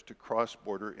barriers to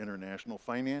cross-border international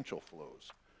financial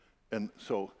flows. And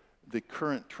so the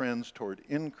current trends toward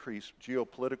increased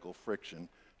geopolitical friction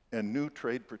and new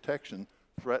trade protection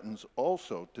threatens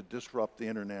also to disrupt the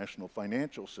international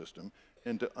financial system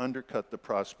and to undercut the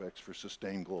prospects for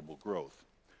sustained global growth.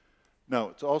 Now,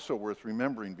 it's also worth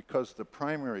remembering, because the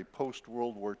primary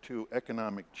post-World War II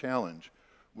economic challenge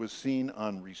was seen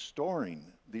on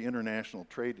restoring the international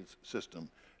trade system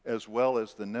as well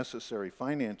as the necessary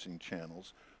financing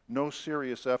channels, no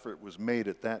serious effort was made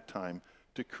at that time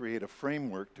to create a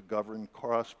framework to govern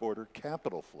cross-border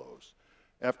capital flows.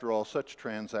 After all, such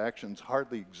transactions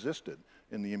hardly existed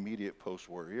in the immediate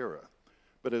post-war era.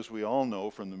 But as we all know,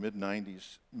 from the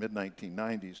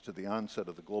mid-1990s to the onset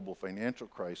of the global financial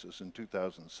crisis in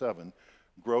 2007,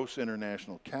 gross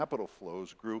international capital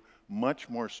flows grew much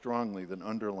more strongly than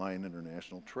underlying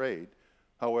international trade.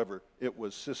 However, it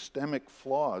was systemic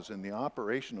flaws in the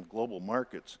operation of global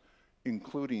markets,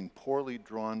 including poorly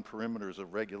drawn perimeters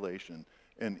of regulation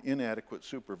and inadequate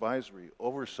supervisory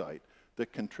oversight,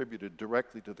 that contributed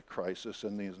directly to the crisis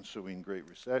and the ensuing Great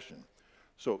Recession.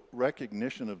 So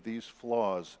recognition of these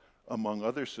flaws, among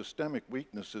other systemic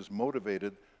weaknesses,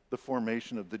 motivated the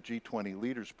formation of the G20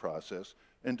 leaders process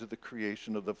and to the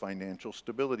creation of the Financial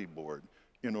Stability Board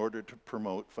in order to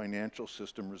promote financial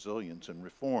system resilience and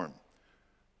reform.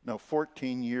 Now,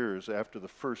 14 years after the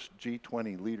first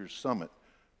G20 Leaders Summit,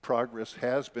 progress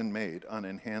has been made on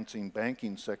enhancing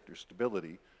banking sector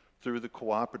stability through the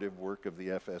cooperative work of the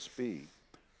FSB.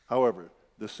 However,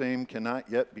 the same cannot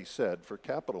yet be said for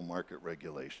capital market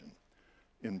regulation.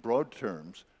 In broad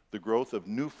terms, the growth of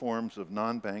new forms of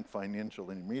non-bank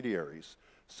financial intermediaries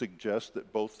suggests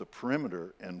that both the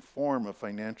perimeter and form of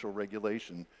financial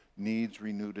regulation needs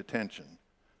renewed attention.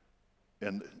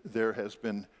 And there has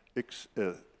been,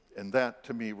 and that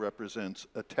to me represents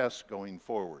a test going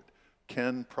forward.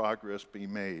 Can progress be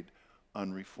made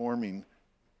on reforming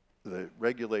the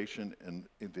regulation and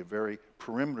the very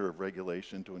perimeter of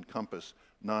regulation to encompass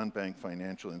non-bank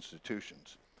financial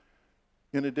institutions?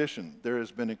 In addition, there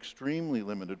has been extremely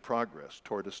limited progress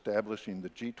toward establishing the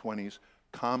G20's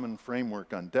common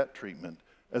framework on debt treatment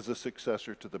as a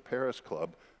successor to the Paris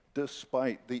Club,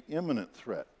 despite the imminent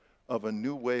threat of a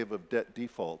new wave of debt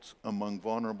defaults among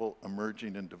vulnerable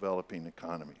emerging and developing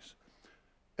economies.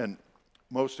 And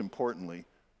most importantly,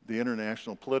 the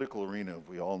international political arena,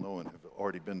 we all know and have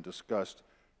already been discussed,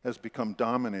 has become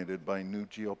dominated by new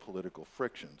geopolitical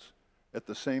frictions. At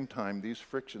the same time, these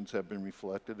frictions have been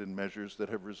reflected in measures that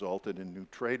have resulted in new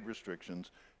trade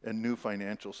restrictions and new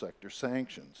financial sector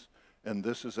sanctions. and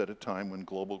this is at a time when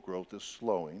global growth is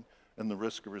slowing and the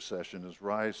risk of recession is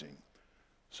rising.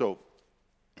 So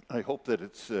I hope that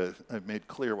I've made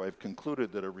clear, I've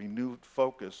concluded that a renewed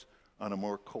focus on a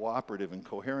more cooperative and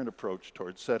coherent approach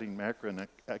towards setting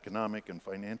macroeconomic and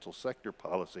financial sector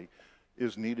policy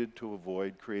is needed to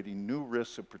avoid creating new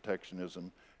risks of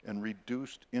protectionism and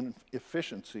reduced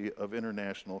efficiency of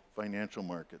international financial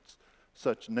markets.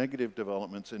 Such negative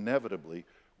developments inevitably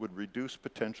would reduce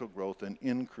potential growth and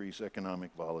increase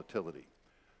economic volatility.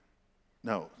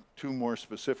 Now, two more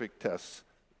specific tests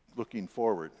looking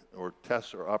forward, or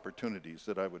tests or opportunities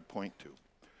that I would point to.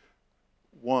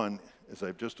 One, as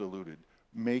I've just alluded,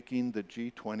 making the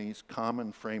G20's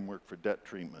common framework for debt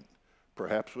treatment,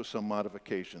 perhaps with some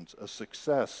modifications, a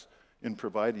success in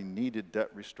providing needed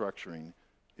debt restructuring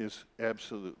is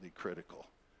absolutely critical.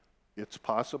 It's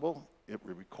possible, it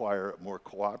would require a more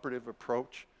cooperative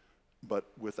approach, but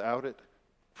without it,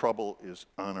 trouble is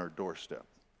on our doorstep.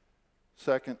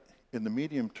 Second, in the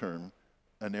medium term,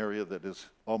 an area that is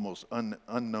almost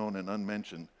unknown and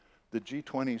unmentioned, the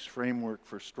G20's framework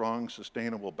for strong,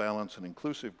 sustainable, balanced, and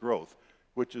inclusive growth,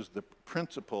 which is the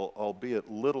principal,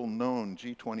 albeit little-known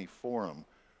G20 forum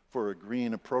for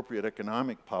agreeing appropriate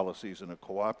economic policies in a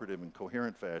cooperative and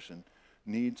coherent fashion,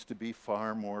 needs to be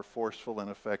far more forceful and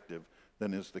effective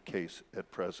than is the case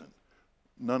at present.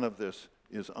 None of this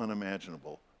is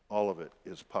unimaginable. All of it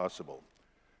is possible.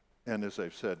 And as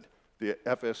I've said, the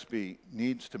FSB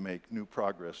needs to make new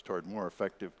progress toward more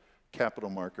effective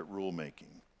capital market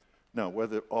rulemaking. Now,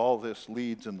 whether all this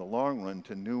leads in the long run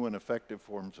to new and effective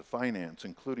forms of finance,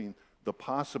 including the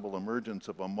possible emergence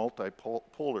of a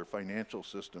multipolar financial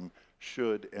system,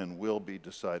 should and will be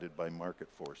decided by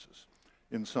market forces.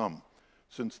 In sum,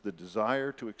 since the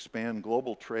desire to expand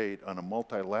global trade on a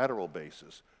multilateral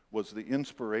basis was the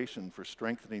inspiration for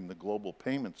strengthening the global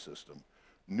payment system,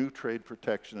 new trade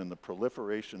protection and the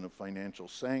proliferation of financial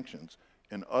sanctions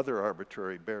and other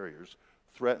arbitrary barriers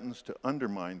threatens to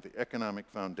undermine the economic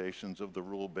foundations of the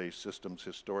rule-based system's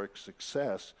historic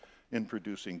success in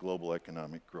producing global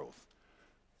economic growth.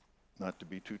 Not to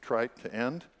be too trite to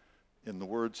end, in the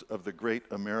words of the great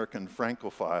American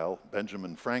Francophile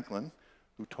Benjamin Franklin,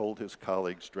 who told his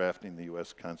colleagues drafting the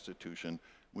US Constitution,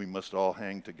 "We must all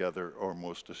hang together, or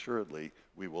most assuredly,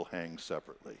 we will hang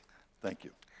separately." Thank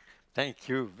you. Thank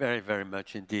you very, very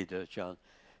much indeed, John.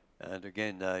 And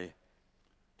again, I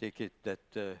take it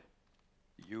that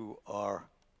you are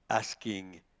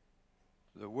asking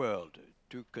the world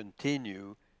to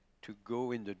continue to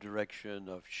go in the direction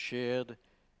of shared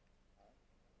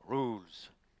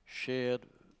rules, shared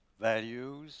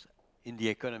values in the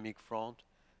economic front,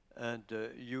 and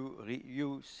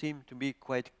you seem to be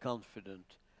quite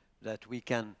confident that we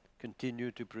can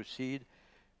continue to proceed,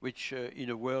 which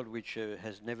in a world which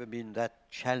has never been that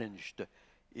challenged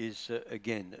is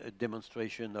again a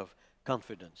demonstration of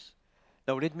confidence.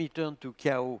 Now let me turn to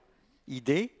Kiao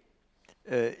Ide.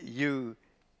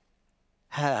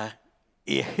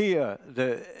 You hear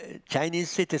the Chinese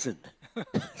citizen,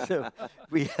 so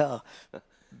we are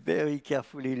very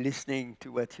carefully listening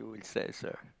to what you will say,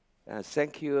 sir.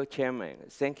 Thank you, Chairman.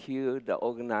 Thank you, the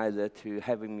organizer, to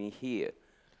having me here.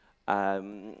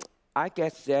 I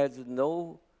guess there's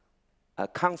no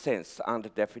consensus on the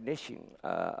definition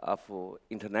of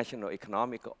international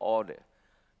economic order.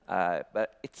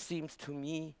 But it seems to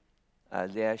me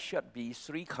there should be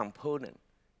three components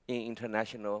in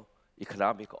international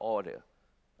economic order.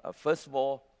 First of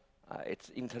all, it's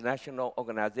international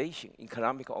organization,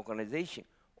 economic organization,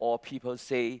 or people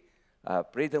say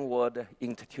Bretton Woods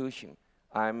institution,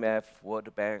 IMF,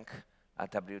 World Bank,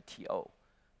 WTO.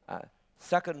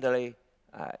 Secondly,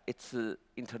 it's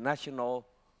international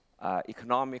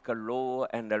economic law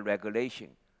and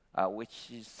regulation,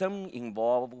 which is some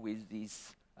involved with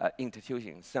these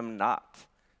institutions, some not.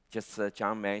 Just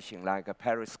John mentioned, like a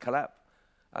Paris Club,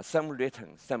 some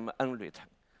written, some unwritten.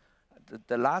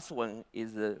 The last one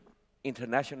is the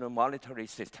international monetary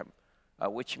system,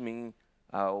 which means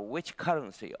which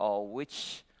currency or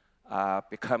which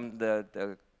become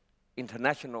the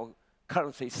international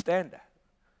currency standard.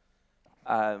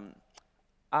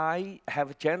 I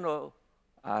have a general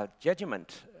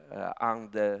judgment on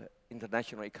the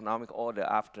international economic order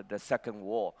after the Second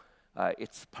War.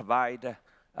 It's provide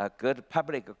good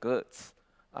public goods,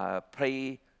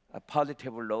 play a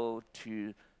positive role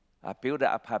to build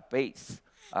up a base,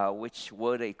 which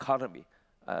world economy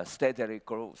steadily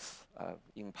grows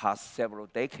in past several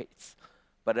decades.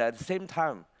 But at the same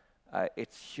time,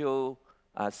 it shows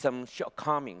some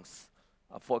shortcomings.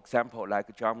 For example,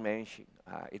 like John mentioned,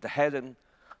 it hasn't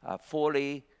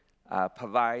fully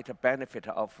provide a benefit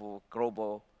of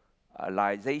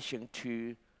globalization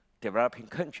to developing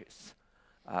countries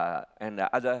and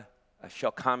other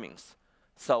shortcomings.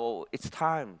 So it's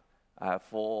time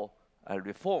for a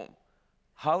reform.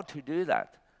 How to do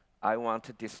that? I want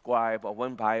to describe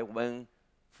one by one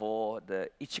for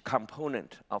each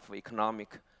component of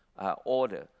economic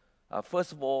order.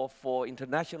 First of all, for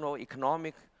international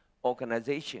economic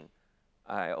organization,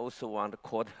 I also want to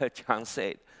quote John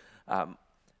said,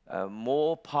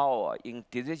 more power in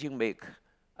decision make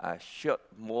should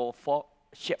more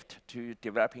shift to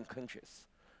developing countries.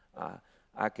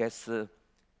 I guess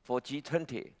for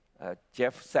G20,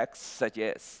 Jeff Sachs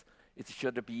suggests it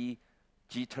should be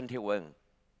G21,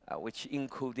 which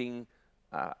including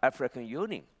African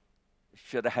Union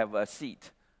should have a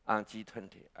seat on G20.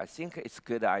 I think it's a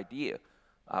good idea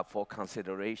for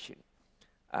consideration.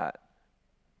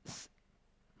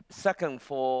 Second,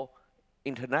 for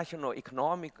international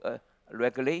economic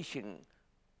regulation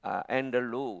and the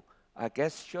law, I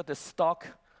guess should stock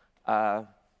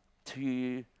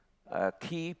to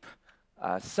keep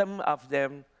some of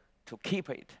them to keep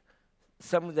it.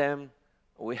 Some of them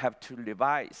we have to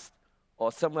revise,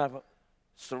 or some of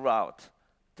throughout.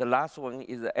 The last one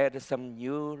is add some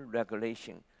new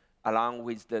regulation along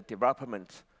with the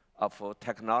development of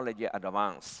technology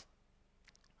advance.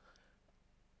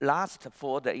 Last,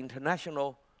 for the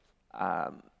international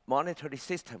monetary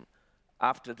system,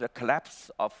 after the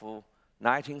collapse of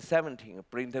 1917,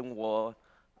 Bretton Woods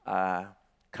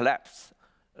collapse,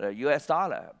 the US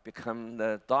dollar became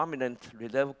the dominant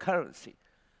reserve currency.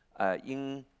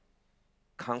 In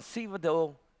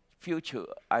conceivable future,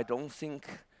 I don't think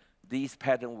this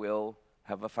pattern will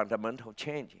have a fundamental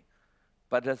change.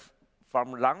 But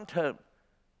from long term,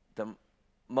 the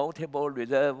multiple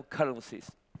reserve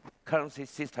currency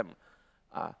system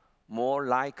are more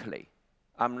likely.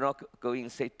 I'm not going to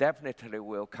say definitely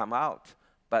will come out,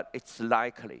 but it's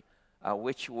likely,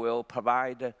 which will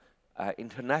provide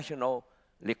international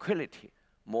liquidity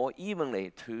more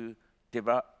evenly to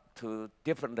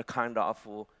different kind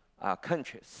of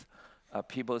countries.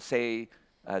 People say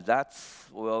that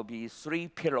will be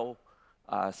three-pillar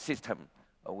system,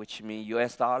 which means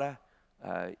US dollar,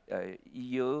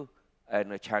 EU,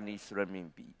 and Chinese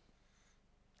renminbi.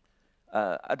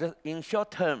 In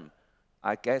short term,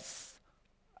 I guess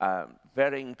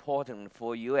very important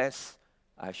for US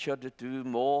should do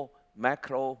more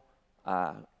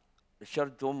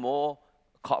should do more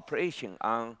cooperation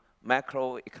on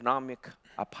macroeconomic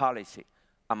policy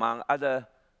among other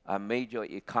major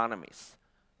economies.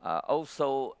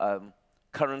 Also,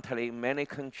 currently many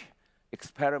countries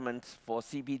experiment for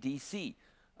CBDC.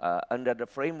 Under the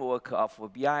framework of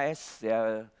BIS,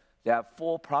 there are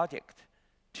 4 projects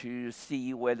to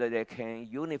see whether they can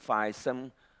unify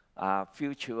some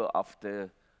future of the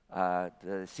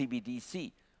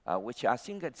CBDC, which I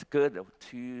think it's good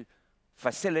to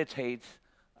facilitate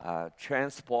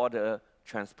transportation,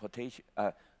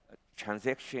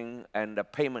 transaction, and the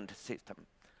payment system.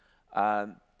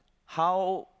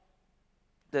 How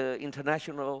the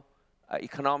international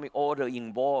economic order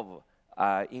evolve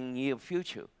in near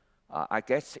future, I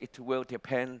guess it will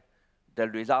depend the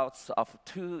results of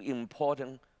 2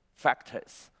 important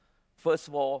factors. First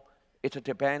of all, it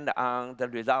depends on the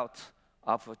results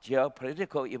of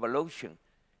geopolitical evolution.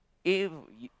 If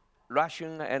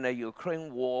Russian and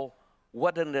Ukraine war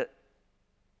wouldn't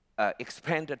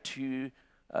expand to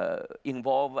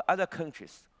involve other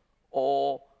countries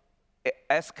or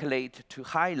escalate to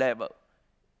high level,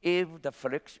 if the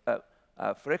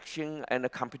friction and the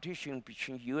competition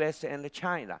between US and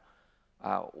China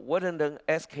wouldn't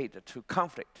escalate to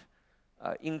conflict,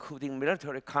 including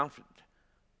military conflict,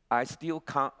 I still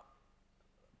can't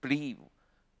believe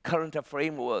current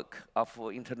framework of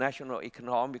international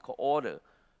economic order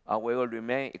will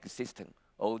remain existent,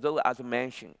 although, as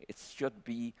mentioned, it should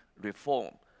be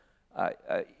reformed.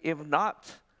 If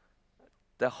not,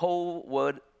 the whole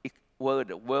world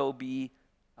will be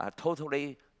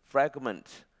totally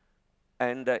fragmented,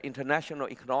 and the international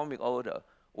economic order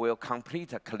will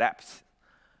complete collapse.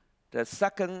 The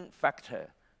second factor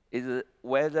is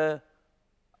whether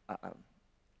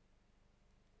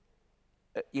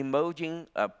emerging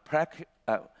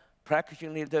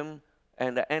protectionism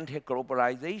and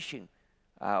anti-globalization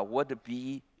would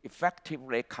be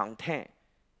effectively contained.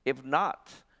 If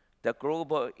not, the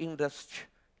global industry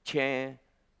chain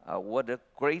would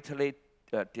greatly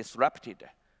disrupted,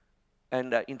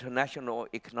 and the international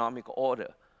economic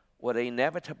order would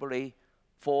inevitably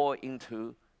fall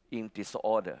into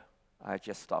disorder. I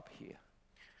just stop here.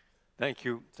 Thank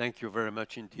you very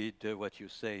much indeed. What you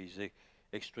say is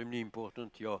extremely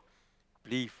important. Your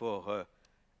plea for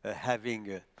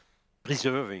having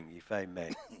preserving, if I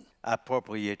may,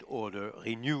 appropriate order,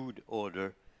 renewed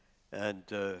order, and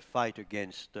fight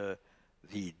against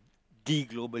the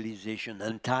deglobalization,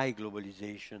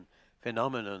 anti-globalization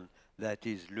phenomenon that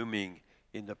is looming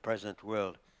in the present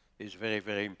world is very,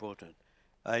 very important.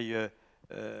 I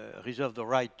reserve the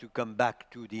right to come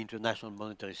back to the international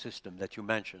monetary system that you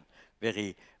mentioned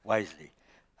very wisely.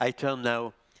 I turn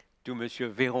now to Monsieur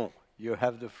Véron. You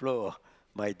have the floor,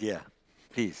 my dear.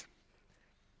 Please.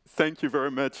 Thank you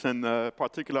very much, and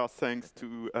particular thanks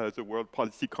to the World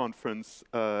Policy Conference,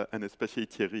 and especially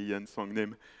Thierry and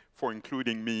Songnim for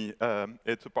including me.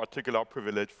 It's a particular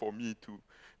privilege for me to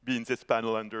be in this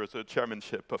panel under the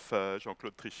chairmanship of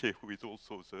Jean-Claude Trichet, who is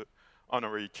also the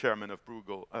honorary chairman of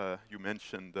Bruegel. You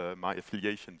mentioned my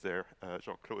affiliation there,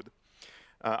 Jean-Claude.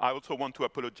 I also want to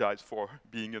apologize for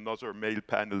being another male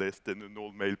panelist in an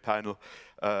all-male panel,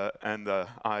 and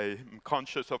I'm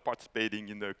conscious of participating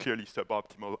in a clearly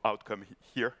suboptimal outcome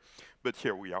here, but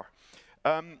here we are.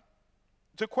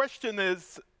 The question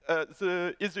is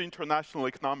the international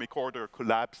economic order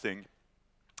collapsing?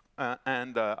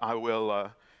 And I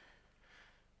will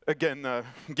again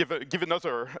give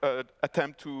another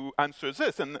attempt to answer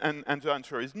this, and the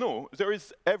answer is no. There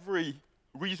is every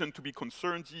reason to be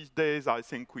concerned these days. I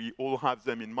think we all have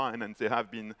them in mind, and they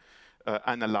have been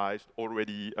analyzed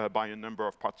already by a number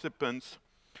of participants.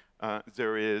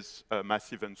 There is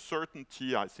massive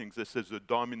uncertainty. I think this is a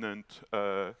dominant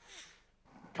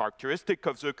characteristic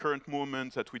of the current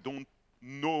movement, that we don't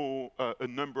know a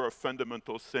number of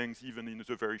fundamental things, even in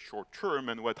the very short term,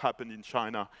 and what happened in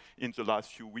China in the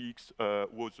last few weeks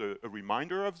was a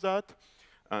reminder of that.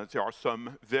 There are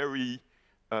some very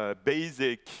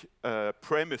basic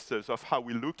premises of how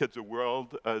we look at the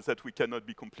world that we cannot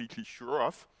be completely sure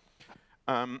of.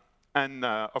 And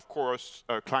of course,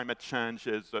 climate change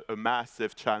is a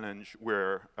massive challenge.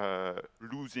 We're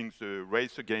losing the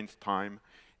race against time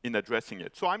in addressing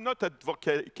it. So I'm not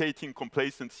advocating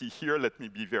complacency here, let me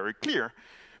be very clear,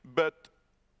 but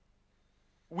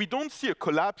we don't see a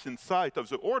collapse in sight of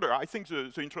the order. I think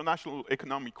the international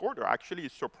economic order actually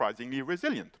is surprisingly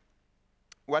resilient.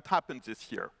 What happened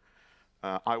this year?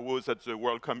 I was at the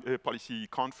World Policy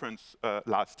Conference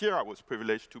last year. I was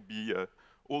privileged to be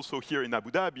also here in Abu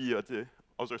Dhabi at the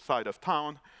other side of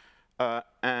town.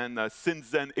 And since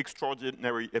then,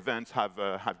 extraordinary events have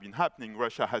been happening.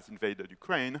 Russia has invaded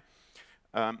Ukraine.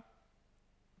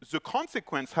 The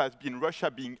consequence has been Russia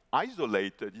being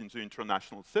isolated in the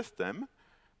international system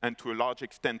and to a large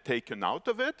extent taken out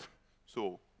of it.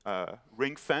 So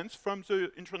ring-fenced from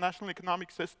the international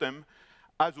economic system,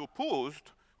 as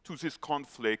opposed to this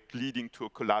conflict leading to a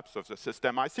collapse of the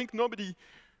system. I think nobody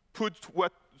put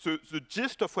the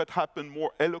gist of what happened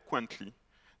more eloquently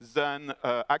than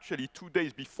actually 2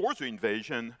 days before the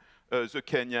invasion, the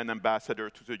Kenyan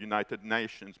ambassador to the United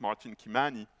Nations, Martin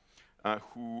Kimani,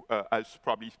 who, as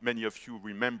probably many of you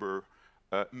remember,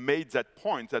 made that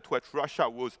point that what Russia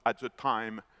was at the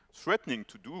time threatening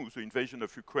to do, the invasion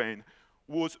of Ukraine,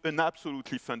 was an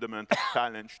absolutely fundamental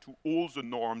challenge to all the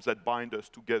norms that bind us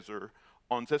together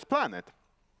on this planet.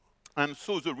 And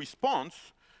so the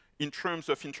response in terms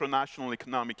of international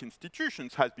economic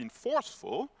institutions has been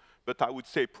forceful, but I would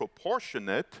say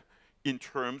proportionate in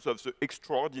terms of the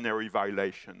extraordinary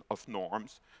violation of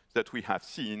norms that we have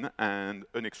seen and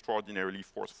an extraordinarily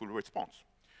forceful response.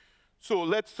 So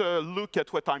let's look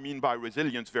at what I mean by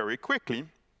resilience very quickly.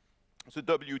 The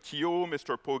WTO,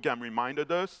 Mr. Pogam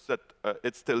reminded us that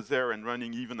it's still there and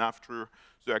running even after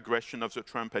the aggression of the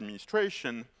Trump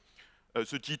administration. The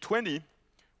G20,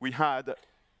 we had,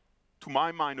 to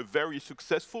my mind, a very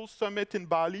successful summit in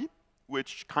Bali,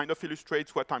 which kind of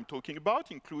illustrates what I'm talking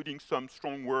about, including some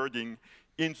strong wording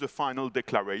in the final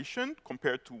declaration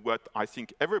compared to what I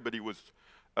think everybody was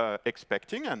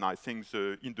expecting. And I think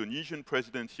the Indonesian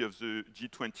presidency of the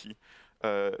G20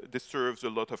 deserves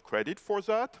a lot of credit for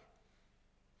that.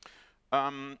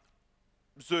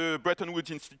 The Bretton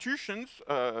Woods institutions,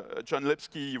 John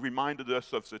Lipsky reminded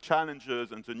us of the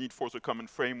challenges and the need for the common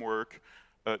framework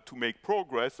to make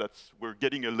progress. We're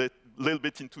getting a little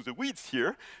bit into the weeds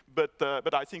here, but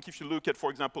I think if you look at, for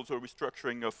example, the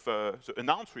restructuring of the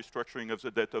announced restructuring of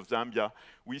the debt of Zambia,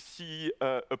 we see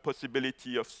a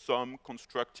possibility of some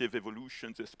constructive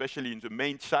evolutions, especially in the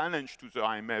main challenge to the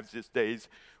IMF these days,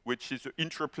 which is the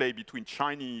interplay between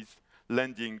Chinese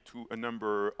lending to a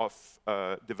number of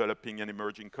developing and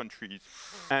emerging countries,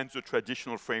 and the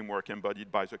traditional framework embodied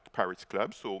by the Paris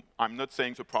Club. So I'm not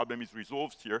saying the problem is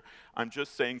resolved here. I'm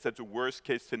just saying that the worst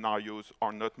case scenarios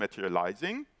are not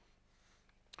materializing.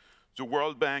 The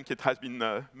World Bank, it has been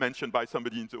mentioned by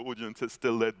somebody in the audience, is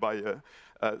still led by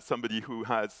somebody who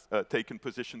has taken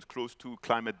positions close to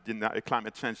climate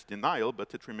change denial,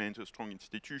 but it remains a strong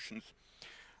institution.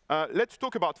 Let's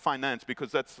talk about finance,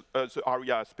 because that's the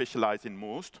area I specialize in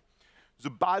most. The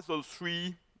Basel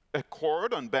III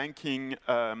Accord on banking,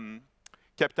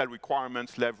 capital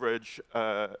requirements, leverage,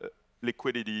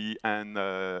 liquidity,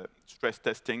 and stress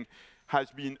testing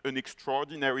has been an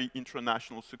extraordinary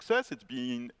international success. It's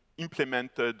been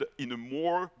implemented in a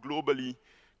more globally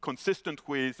consistent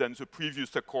way than the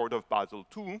previous accord of Basel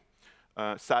II.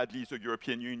 Sadly, the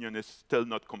European Union is still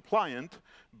not compliant,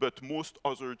 but most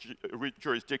other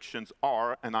jurisdictions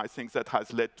are, and I think that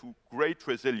has led to great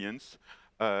resilience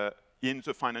in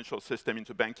the financial system, in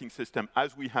the banking system,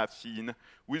 as we have seen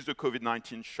with the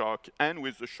COVID-19 shock and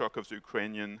with the shock of the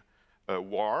Ukrainian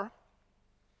war.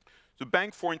 The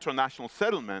Bank for International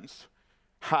Settlements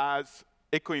has,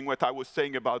 echoing what I was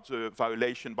saying about the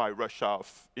violation by Russia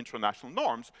of international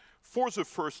norms, for the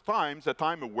first time that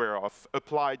I'm aware of,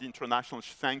 applied international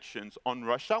sanctions on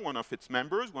Russia, one of its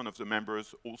members, one of the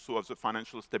members also of the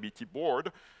Financial Stability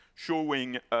Board,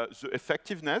 showing the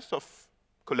effectiveness of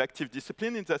collective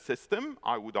discipline in the system,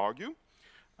 I would argue.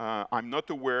 I'm not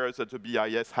aware that the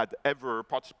BIS had ever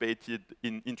participated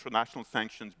in international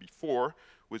sanctions before,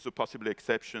 with the possible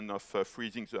exception of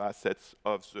freezing the assets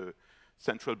of the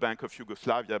Central Bank of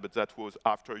Yugoslavia, but that was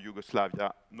after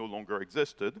Yugoslavia no longer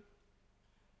existed.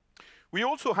 We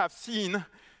also have seen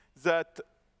that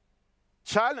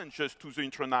challenges to the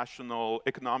international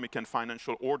economic and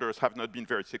financial orders have not been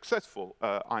very successful.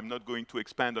 I'm not going to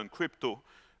expand on crypto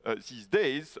these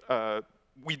days.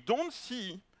 We don't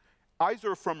see,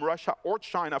 either from Russia or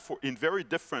China, in very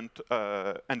different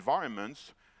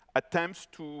environments, attempts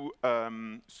to,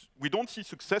 we don't see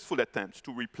successful attempts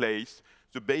to replace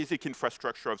the basic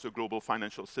infrastructure of the global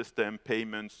financial system,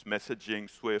 payments, messaging,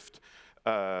 SWIFT,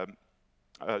 the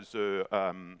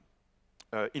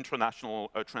international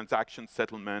transaction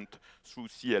settlement through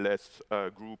CLS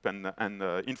group and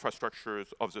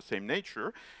infrastructures of the same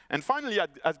nature. And finally,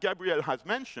 as Gabriel has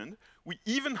mentioned, we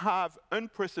even have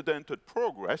unprecedented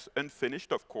progress,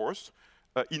 unfinished of course,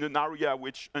 in an area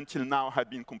which until now had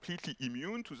been completely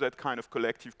immune to that kind of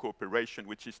collective cooperation,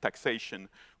 which is taxation,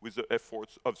 with the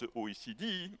efforts of the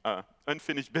OECD.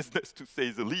 Unfinished business, to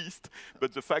say the least,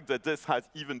 but the fact that this has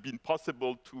even been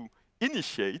possible to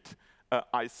initiate,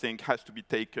 I think, has to be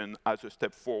taken as a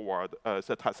step forward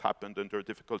that has happened under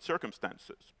difficult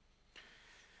circumstances.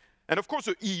 And of course,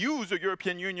 the EU, the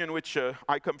European Union, which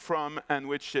I come from, and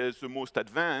which is the most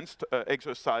advanced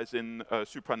exercise in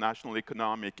supranational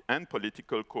economic and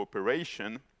political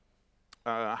cooperation,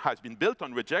 has been built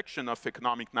on rejection of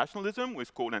economic nationalism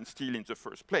with coal and steel in the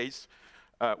first place.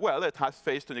 Well, it has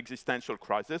faced an existential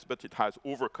crisis, but it has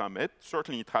overcome it.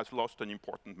 Certainly, it has lost an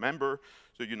important member,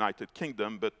 the United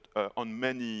Kingdom, but on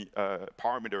many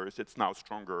parameters, it's now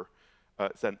stronger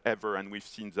than ever, and we've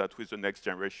seen that with the Next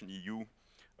Generation EU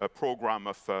program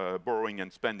of borrowing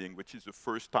and spending, which is the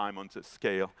first time on this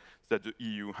scale that the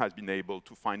EU has been able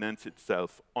to finance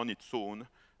itself on its own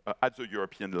at the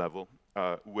European level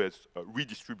with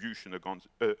redistribution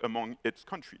among its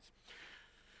countries.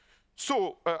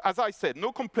 So, as I said,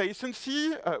 no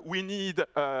complacency. We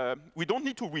don't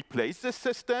need to replace this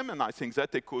system, and I think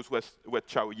that echoes what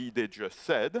Chao Yide just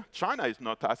said. China is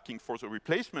not asking for the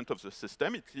replacement of the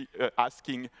system. It's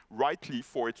asking rightly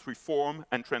for its reform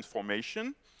and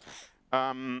transformation.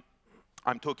 I'm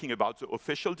talking about the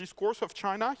official discourse of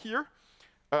China here.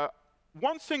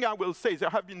 One thing I will say, there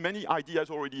have been many ideas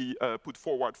already put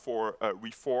forward for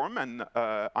reform, and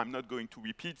I'm not going to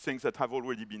repeat things that have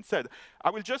already been said. I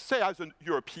will just say, as a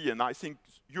European, I think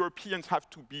Europeans have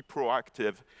to be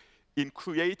proactive in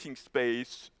creating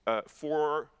space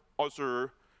for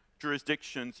other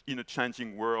jurisdictions in a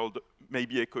changing world,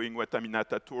 maybe echoing what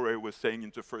Aminata Touré was saying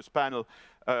in the first panel.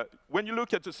 When you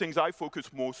look at the things I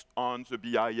focus most on, the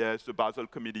BIS, the Basel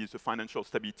Committee, the Financial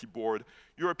Stability Board,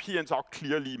 Europeans are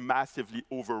clearly massively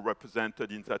overrepresented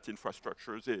in that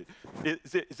infrastructure.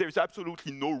 There's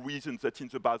absolutely no reason that in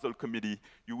the Basel Committee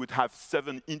you would have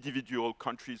 7 individual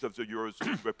countries of the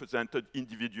Eurozone represented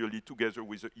individually together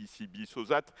with the ECB. So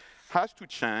that has to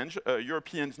change.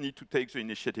 Europeans need to take the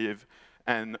initiative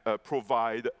and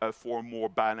provide for more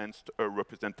balanced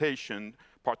representation,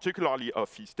 particularly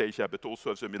of East Asia, but also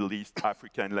of the Middle East,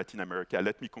 Africa, and Latin America.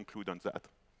 Let me conclude on that.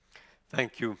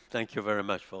 Thank you. Thank you very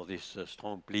much for this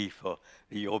strong plea for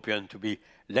the European to be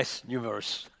less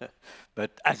numerous,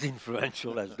 but as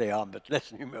influential as they are, but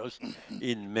less numerous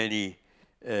in many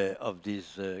of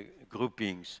these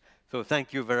groupings. So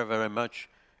thank you very, very much.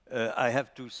 I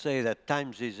have to say that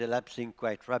time is elapsing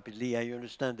quite rapidly. I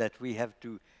understand that we have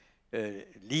to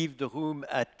leave the room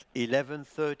at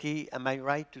 11:30. Am I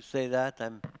right to say that?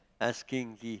 I'm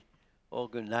asking the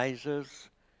organizers.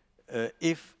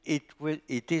 If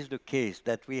it is the case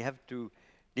that we have to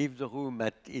leave the room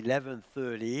at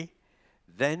 11:30,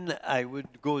 then I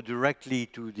would go directly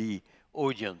to the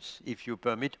audience, if you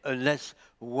permit, unless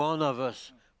one of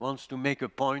us wants to make a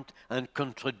point and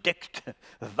contradict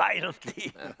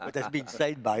violently what has been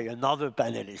said by another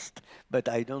panelist. But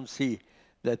I don't see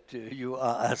that you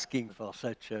are asking for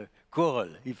such a quarrel,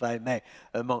 if I may,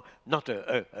 not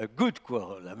a good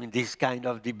quarrel. I mean, this kind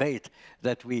of debate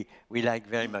that we like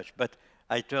very much. But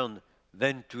I turn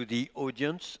then to the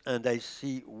audience, and I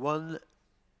see one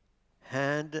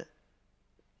hand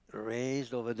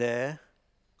raised over there,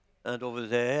 and over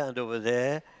there, and over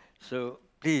there. So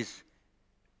please,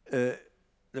 the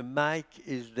mic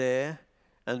is there,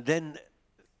 and then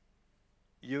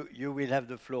you will have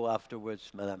the floor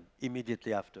afterwards, madam,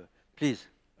 immediately after. Please.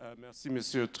 Merci,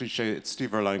 Monsieur Trichet. It's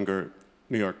Steve Erlanger,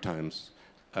 New York Times.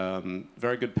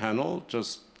 Very good panel.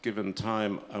 Just given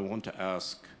time, I want to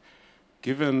ask,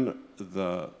 given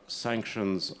the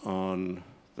sanctions on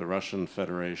the Russian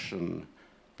Federation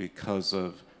because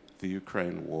of the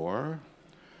Ukraine war,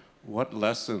 what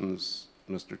lessons,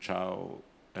 Mr. Chow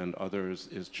and others,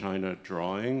 is China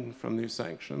drawing from these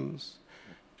sanctions?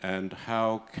 And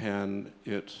how can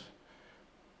it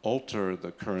alter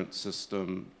the current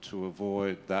system to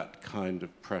avoid that kind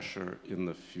of pressure in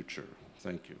the future?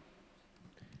 Thank you.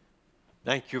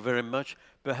 Thank you very much.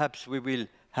 Perhaps we will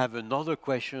have another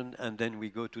question and then we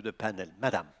go to the panel.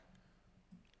 Madam.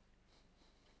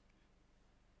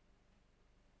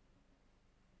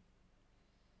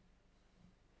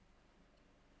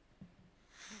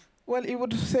 Well, you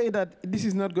would say that this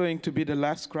is not going to be the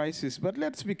last crisis, but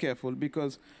let's be careful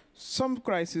because some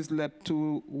crises led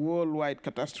to worldwide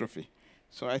catastrophe.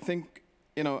 So I think,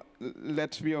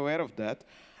 let's be aware of that.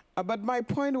 But my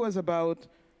point was about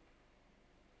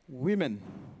women.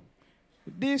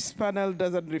 This panel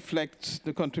doesn't reflect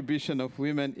the contribution of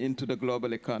women into the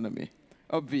global economy,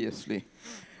 obviously.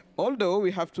 Although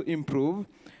we have to improve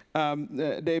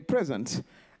their presence.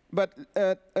 But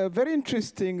a very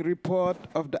interesting report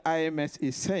of the IMS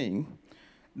is saying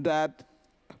that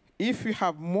if we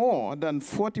have more than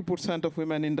 40% of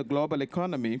women in the global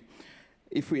economy,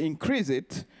 if we increase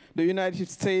it, the United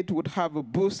States would have a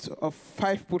boost of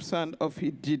 5% of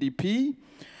its GDP.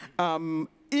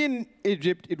 In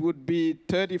Egypt, it would be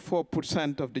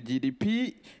 34% of the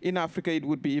GDP. In Africa, it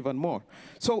would be even more.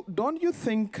 So don't you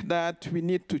think that we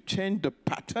need to change the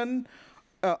pattern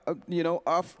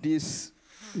of this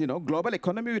global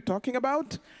economy we're talking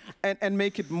about and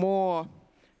make it more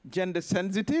gender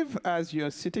sensitive as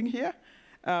you're sitting here?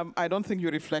 I don't think you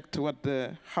reflect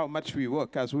how much we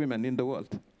work as women in the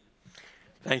world.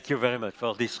 Thank you very much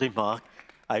for this remark.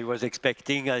 I was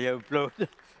expecting, I applaud.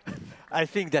 I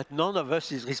think that none of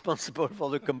us is responsible for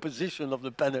the composition of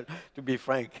the panel, to be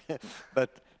frank. But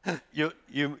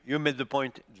you made the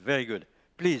point very good.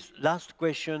 Please, last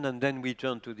question, and then we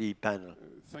turn to the panel.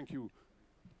 Thank you.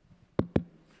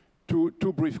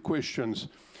 Two brief questions.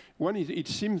 One is, it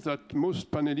seems that most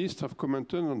panelists have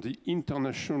commented on the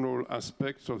international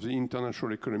aspects of the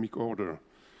international economic order.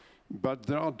 But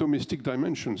there are domestic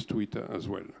dimensions to it as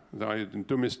well. There are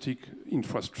domestic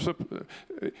infrastructure,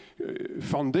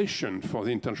 foundation for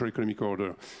the international economic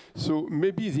order. So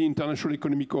maybe the international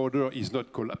economic order is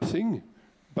not collapsing,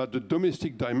 but the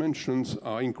domestic dimensions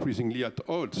are increasingly at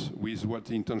odds with what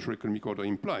the international economic order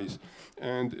implies.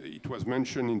 And it was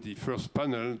mentioned in the first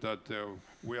panel that there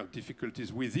were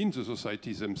difficulties within the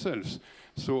societies themselves.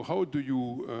 So how do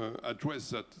you address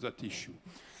that issue?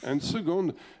 And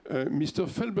second, Mr.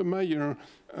 Felbermayr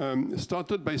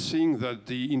started by saying that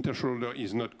the international order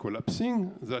is not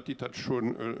collapsing, that it had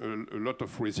shown a lot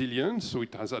of resilience, so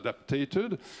it has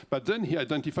adapted. But then he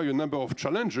identified a number of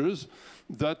challenges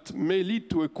that may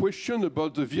lead to a question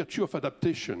about the virtue of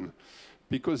adaptation,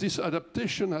 because this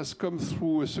adaptation has come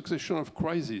through a succession of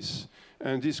crises.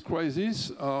 And these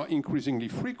crises are increasingly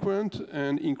frequent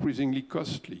and increasingly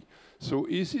costly. So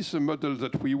is this a model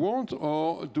that we want,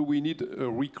 or do we need a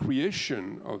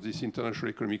recreation of this international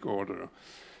economic order?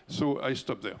 So I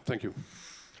stop there. Thank you.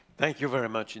 Thank you very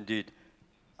much indeed.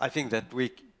 I think that we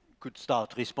could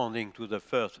start responding to the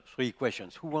first three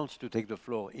questions. Who wants to take the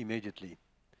floor immediately?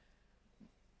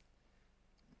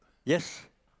 Yes?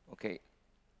 Okay.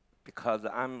 Because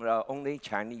I'm the only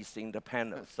Chinese in the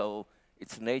panel, so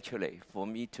it's naturally for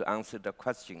me to answer the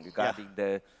question regarding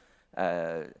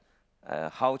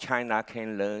how China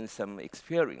can learn some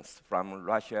experience from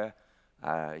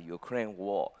Russia-Ukraine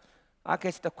war. I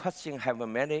guess the question have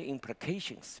many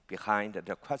implications behind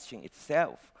the question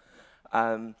itself.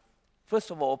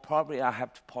 First of all, probably I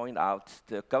have to point out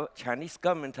the Chinese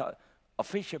government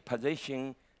official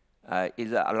position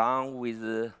is along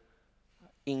with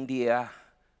India,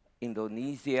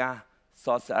 Indonesia,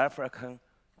 South Africa,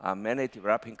 many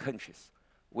developing countries,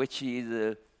 which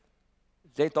is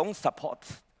they don't support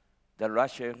the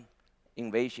Russian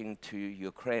invasion to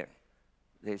Ukraine.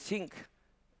 They think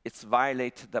it's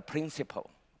violates the principle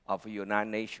of the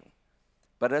United Nations.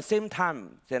 But at the same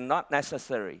time, they're not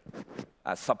necessarily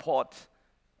support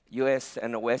US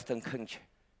and Western countries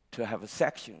to have a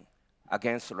sanction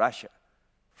against Russia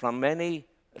from many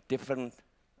different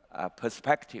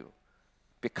perspectives.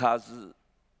 Because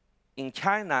in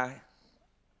China,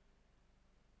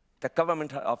 the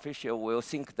government official will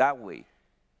think that way.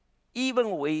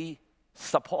 Even we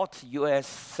support US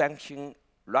sanction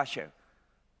Russia,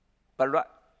 but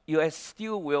US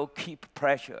still will keep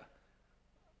pressure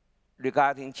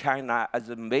regarding China as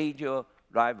a major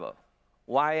rival.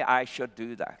 Why I should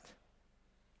do that?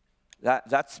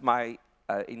 That's my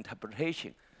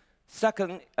interpretation.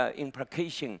 Second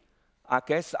implication, I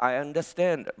guess I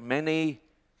understand many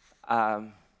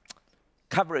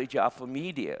coverage of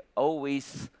media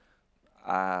always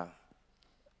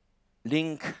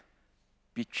link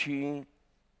between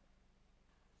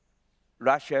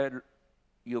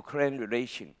Russia-Ukraine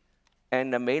relation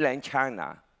and the mainland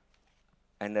China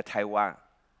and Taiwan.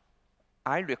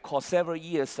 I recall several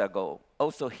years ago,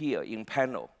 also here in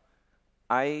panel,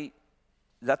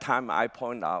 that time I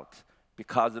point out,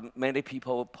 because many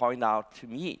people point out to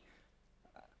me,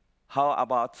 how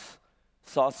about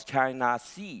South China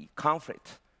Sea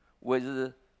conflict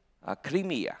with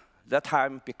Crimea? That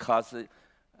time because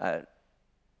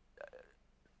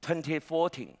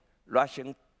 2014,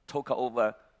 Russia took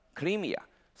over Crimea.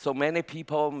 So many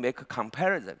people make a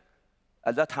comparison.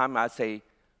 At that time, I say,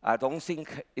 I don't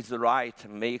think it's right to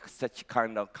make such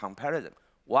kind of comparison.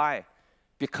 Why?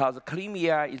 Because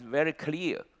Crimea is very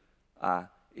clear.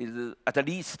 Is at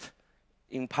least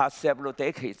in past several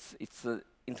decades, it's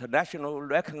international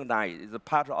recognized as a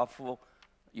part of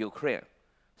Ukraine.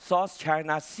 South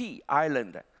China Sea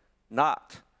island,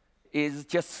 not. Is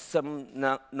just some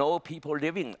no people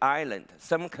living island.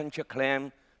 Some country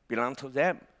claim belong to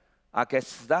them. I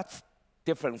guess that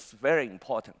difference very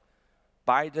important.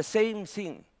 By the same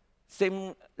thing,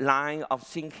 same line of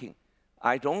thinking,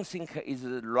 I don't think it's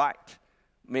right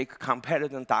make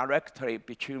comparison directly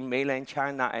between mainland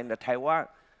China and Taiwan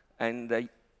and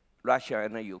Russia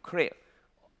and Ukraine,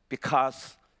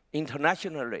 because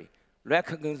internationally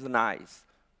recognized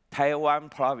Taiwan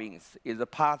province is a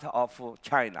part of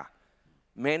China.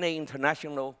 Many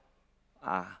international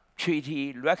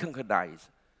treaty recognize.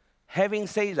 Having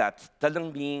said that,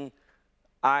 doesn't mean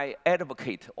I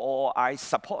advocate or I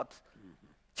support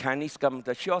Chinese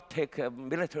government should take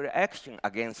military action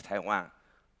against Taiwan.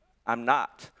 I'm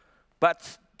not.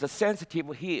 But the sensitive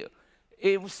here,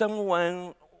 if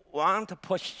someone want to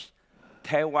push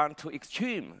Taiwan to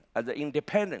extreme as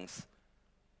independence,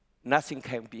 nothing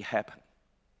can be happen.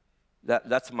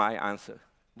 That's my answer.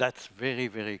 That's very,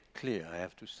 very clear, I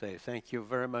have to say. Thank you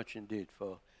very much indeed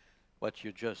for what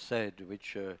you just said,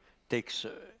 which takes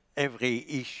every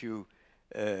issue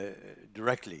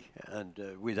directly and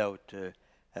without,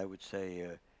 I would say,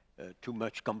 too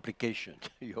much complication.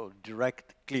 You're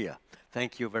direct, clear.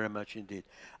 Thank you very much indeed.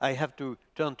 I have to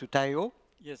turn to Tayo.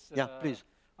 Yes. Yeah, please.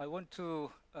 I want to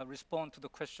respond to the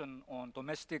question on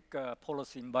domestic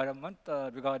policy environment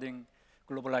regarding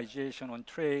globalization on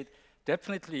trade.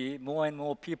 Definitely, more and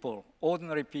more people,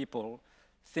 ordinary people,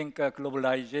 think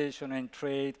globalization and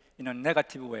trade in a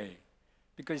negative way.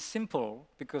 Because it's simple,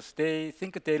 because they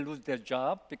think they lose their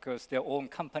job, because their own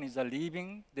companies are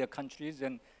leaving their countries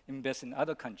and invest in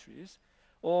other countries,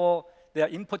 or they are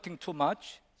importing too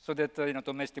much so that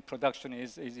domestic production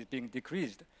is being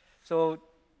decreased. So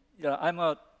I'm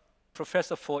a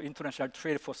professor for international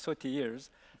trade for 30 years.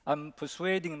 I'm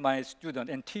persuading my student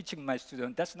and teaching my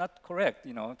student that's not correct.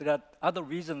 There are other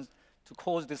reasons to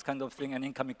cause this kind of thing and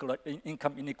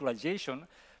income inequalization,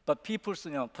 but people's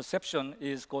perception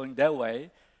is going that way,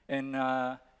 and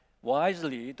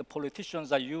wisely the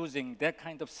politicians are using that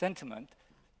kind of sentiment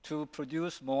to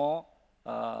produce more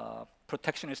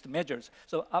protectionist measures.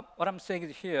 So what I'm saying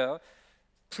is here,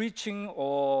 preaching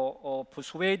or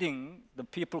persuading the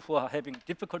people who are having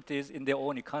difficulties in their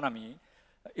own economy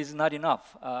is not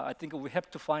enough. I think we have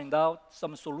to find out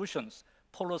some solutions,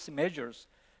 policy measures.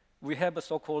 We have a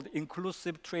so-called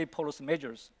inclusive trade policy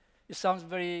measures. It sounds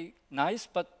very nice,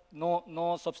 but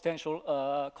no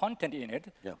substantial content in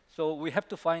it. Yeah. So we have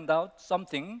to find out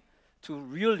something to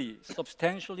really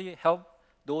substantially help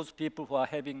those people who are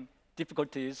having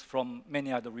difficulties from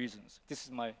many other reasons. This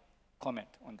is my comment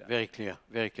on that. Very clear,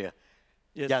 very clear.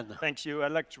 Yes, Jan. thank you.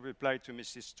 I'd like to reply to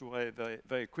Mrs. Touré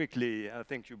very quickly. I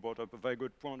think you brought up a very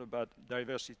good point about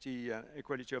diversity and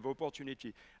equality of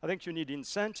opportunity. I think you need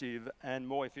incentive and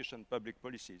more efficient public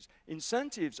policies.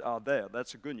 Incentives are there.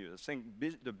 That's good news. I think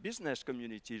the business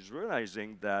community is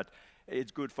realizing that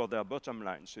it's good for their bottom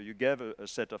line. So you gave a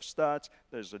set of stats.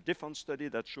 There's a different study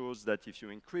that shows that if you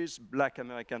increase Black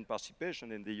American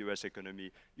participation in the US economy,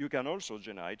 you can also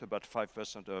generate about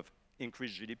 5% of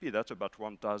increased GDP. That's about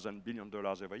 $1,000 billion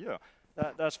every year.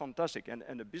 That's fantastic.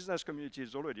 And the business community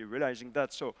is already realizing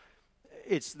that. So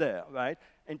it's there, right?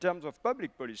 In terms of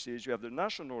public policies, you have the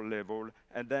national level,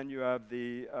 and then you have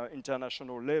the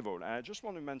international level. And I just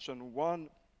want to mention one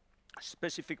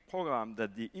specific program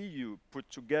that the EU put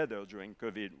together during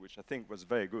COVID, which I think was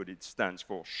very good. It stands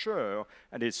for SURE,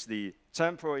 and it's the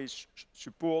temporary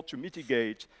support to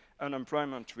mitigate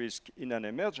unemployment risk in an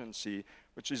emergency,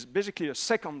 which is basically a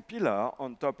second pillar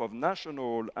on top of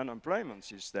national unemployment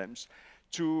systems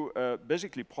to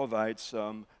basically provide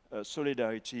some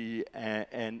solidarity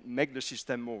and make the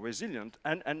system more resilient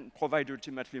and provide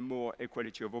ultimately more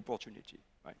equality of opportunity.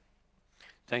 Right.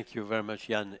 Thank you very much,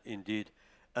 Jan, indeed.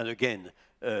 And again,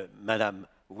 Madam,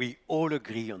 we all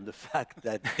agree on the fact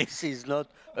that this is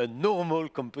not a normal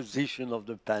composition of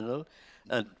the panel,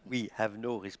 and we have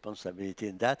no responsibility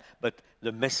in that, but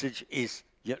the message is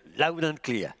loud and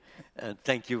clear. And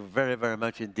thank you very, very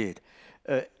much indeed.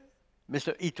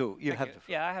 Mr. Ito, you have the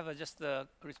floor. Yeah, I have just a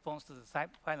response to the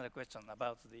final question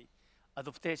about the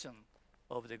adaptation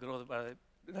of the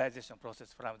globalization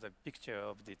process from the picture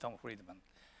of the Tom Friedman.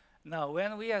 Now,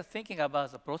 when we are thinking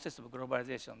about the process of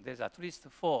globalization, there's at least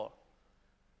 4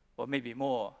 or maybe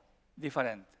more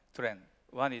different trends.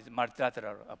 One is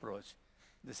multilateral approach.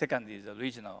 The second is a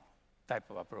regional type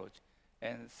of approach.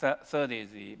 And third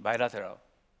is the bilateral,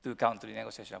 two-country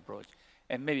negotiation approach.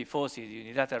 And maybe fourth is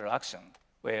unilateral action,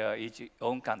 where each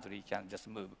own country can just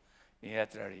move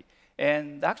unilaterally.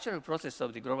 And the actual process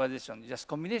of the globalization is just a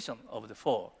combination of the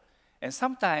 4. And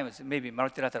sometimes maybe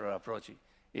multilateral approach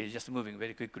is just moving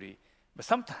very quickly. But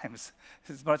sometimes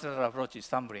this multilateral approach is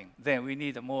stumbling. Then we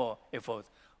need more effort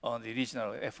on the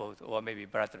regional effort or maybe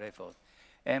bilateral effort.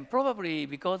 And probably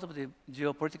because of the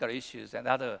geopolitical issues and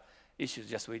other issues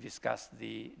just we discussed,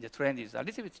 the trend is a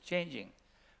little bit changing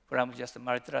from just a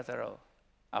multilateral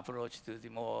approach to the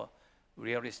more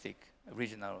realistic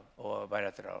regional or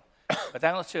bilateral. But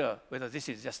I'm not sure whether this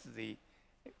is just the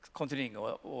continuing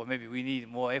or maybe we need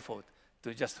more effort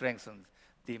to just strengthen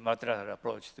the multilateral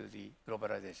approach to the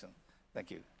globalization. Thank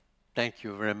you. Thank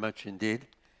you very much indeed.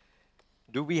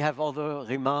 Do we have other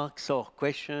remarks or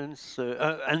questions,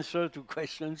 answer to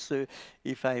questions,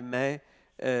 if I may?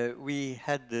 We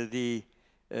had the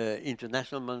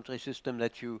international monetary system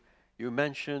that you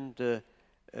mentioned,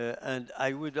 and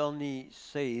I would only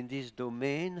say in this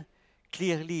domain,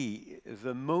 clearly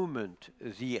the moment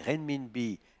the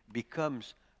renminbi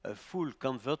becomes a full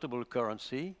convertible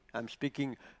currency, I'm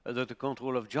speaking under the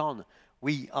control of John,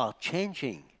 we are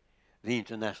changing the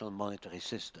international monetary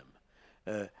system.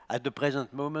 At the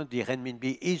present moment, the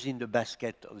renminbi is in the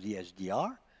basket of the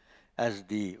SDR as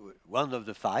the one of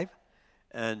the 5.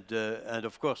 And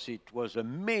of course, it was a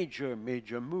major,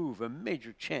 major move, a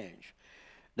major change.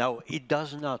 Now, it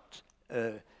does not,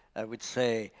 I would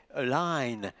say,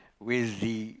 align with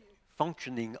the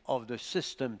functioning of the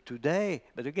system today.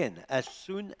 But again, as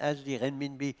soon as the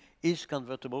renminbi is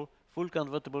convertible, full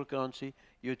convertible currency,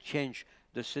 you change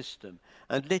the system.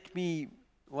 And let me,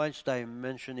 whilst I'm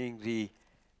mentioning the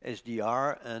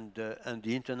SDR and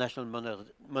the international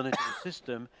monetary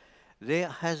system, there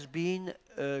has been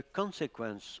a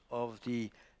consequence of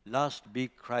the last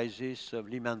big crisis of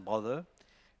Lehman Brothers,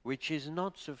 which is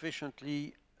not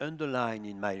sufficiently underlined,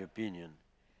 in my opinion.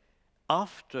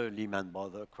 After Lehman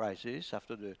Brothers crisis,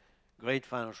 after the great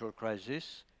financial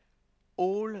crisis,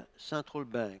 all central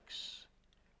banks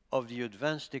of the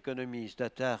advanced economies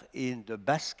that are in the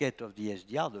basket of the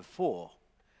SDR, the 4,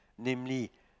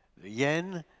 namely the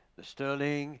yen, the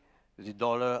sterling, the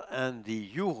dollar, and the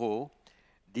euro,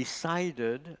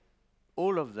 decided,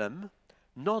 all of them,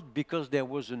 not because there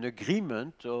was an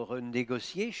agreement or a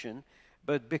negotiation,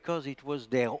 but because it was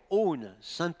their own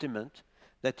sentiment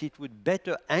that it would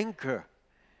better anchor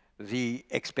the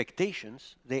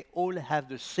expectations. They all have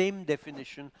the same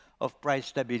definition of price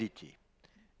stability,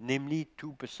 namely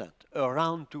 2%,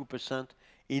 around 2%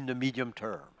 in the medium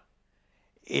term.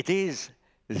 It is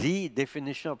the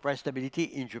definition of price stability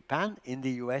in Japan, in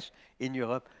the US, in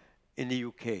Europe, in the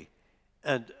UK.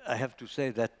 And I have to say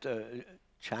that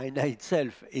China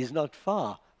itself is not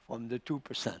far from the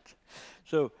 2%.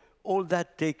 So all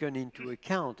that taken into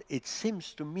account, it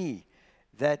seems to me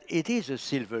that it is a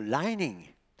silver lining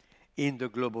in the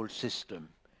global system,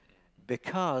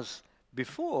 because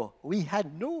before we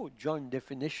had no joint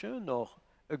definition or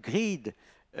agreed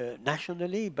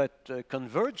nationally, but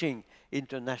converging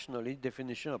internationally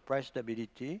definition of price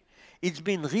stability. It's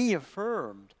been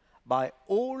reaffirmed by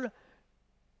all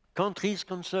countries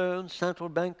concerned, central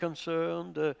bank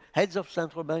concerned, heads of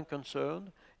central bank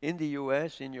concerned, in the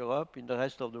US, in Europe, in the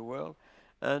rest of the world.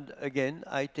 And again,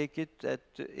 I take it that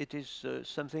it is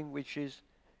something which is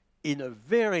in a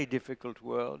very difficult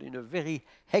world, in a very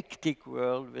hectic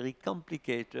world, very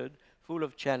complicated, full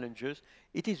of challenges.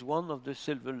 It is one of the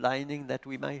silver lining that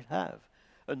we might have.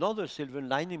 Another silver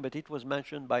lining, but it was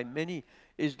mentioned by many,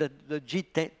 is that the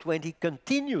G20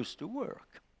 continues to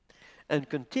work and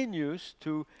continues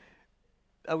to,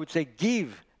 I would say,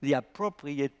 give the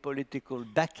appropriate political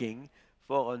backing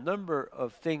for a number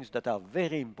of things that are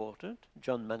very important.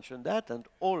 John mentioned that, and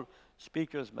all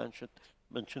speakers mentioned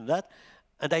that.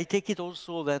 And I take it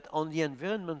also that on the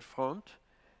environment front,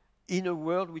 in a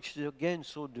world which is again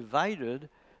so divided,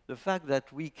 the fact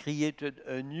that we created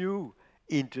a new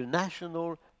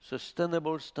international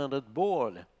sustainable standard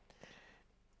board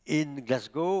in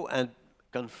Glasgow and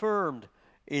confirmed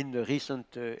in the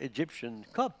recent Egyptian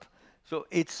COP. So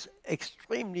it's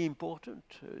extremely important.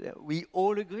 We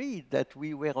all agreed that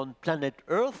we were on planet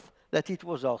Earth, that it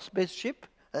was our spaceship,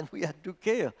 and we had to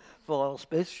care for our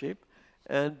spaceship.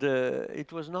 And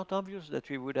it was not obvious that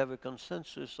we would have a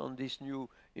consensus on this new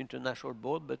international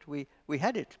board, but we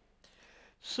had it.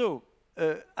 So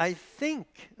I think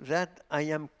that I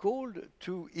am called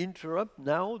to interrupt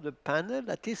now the panel.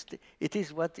 At least it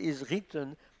is what is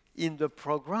written in the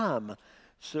program.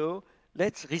 So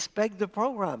let's respect the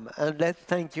program, and let's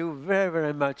thank you very,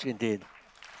 very much indeed.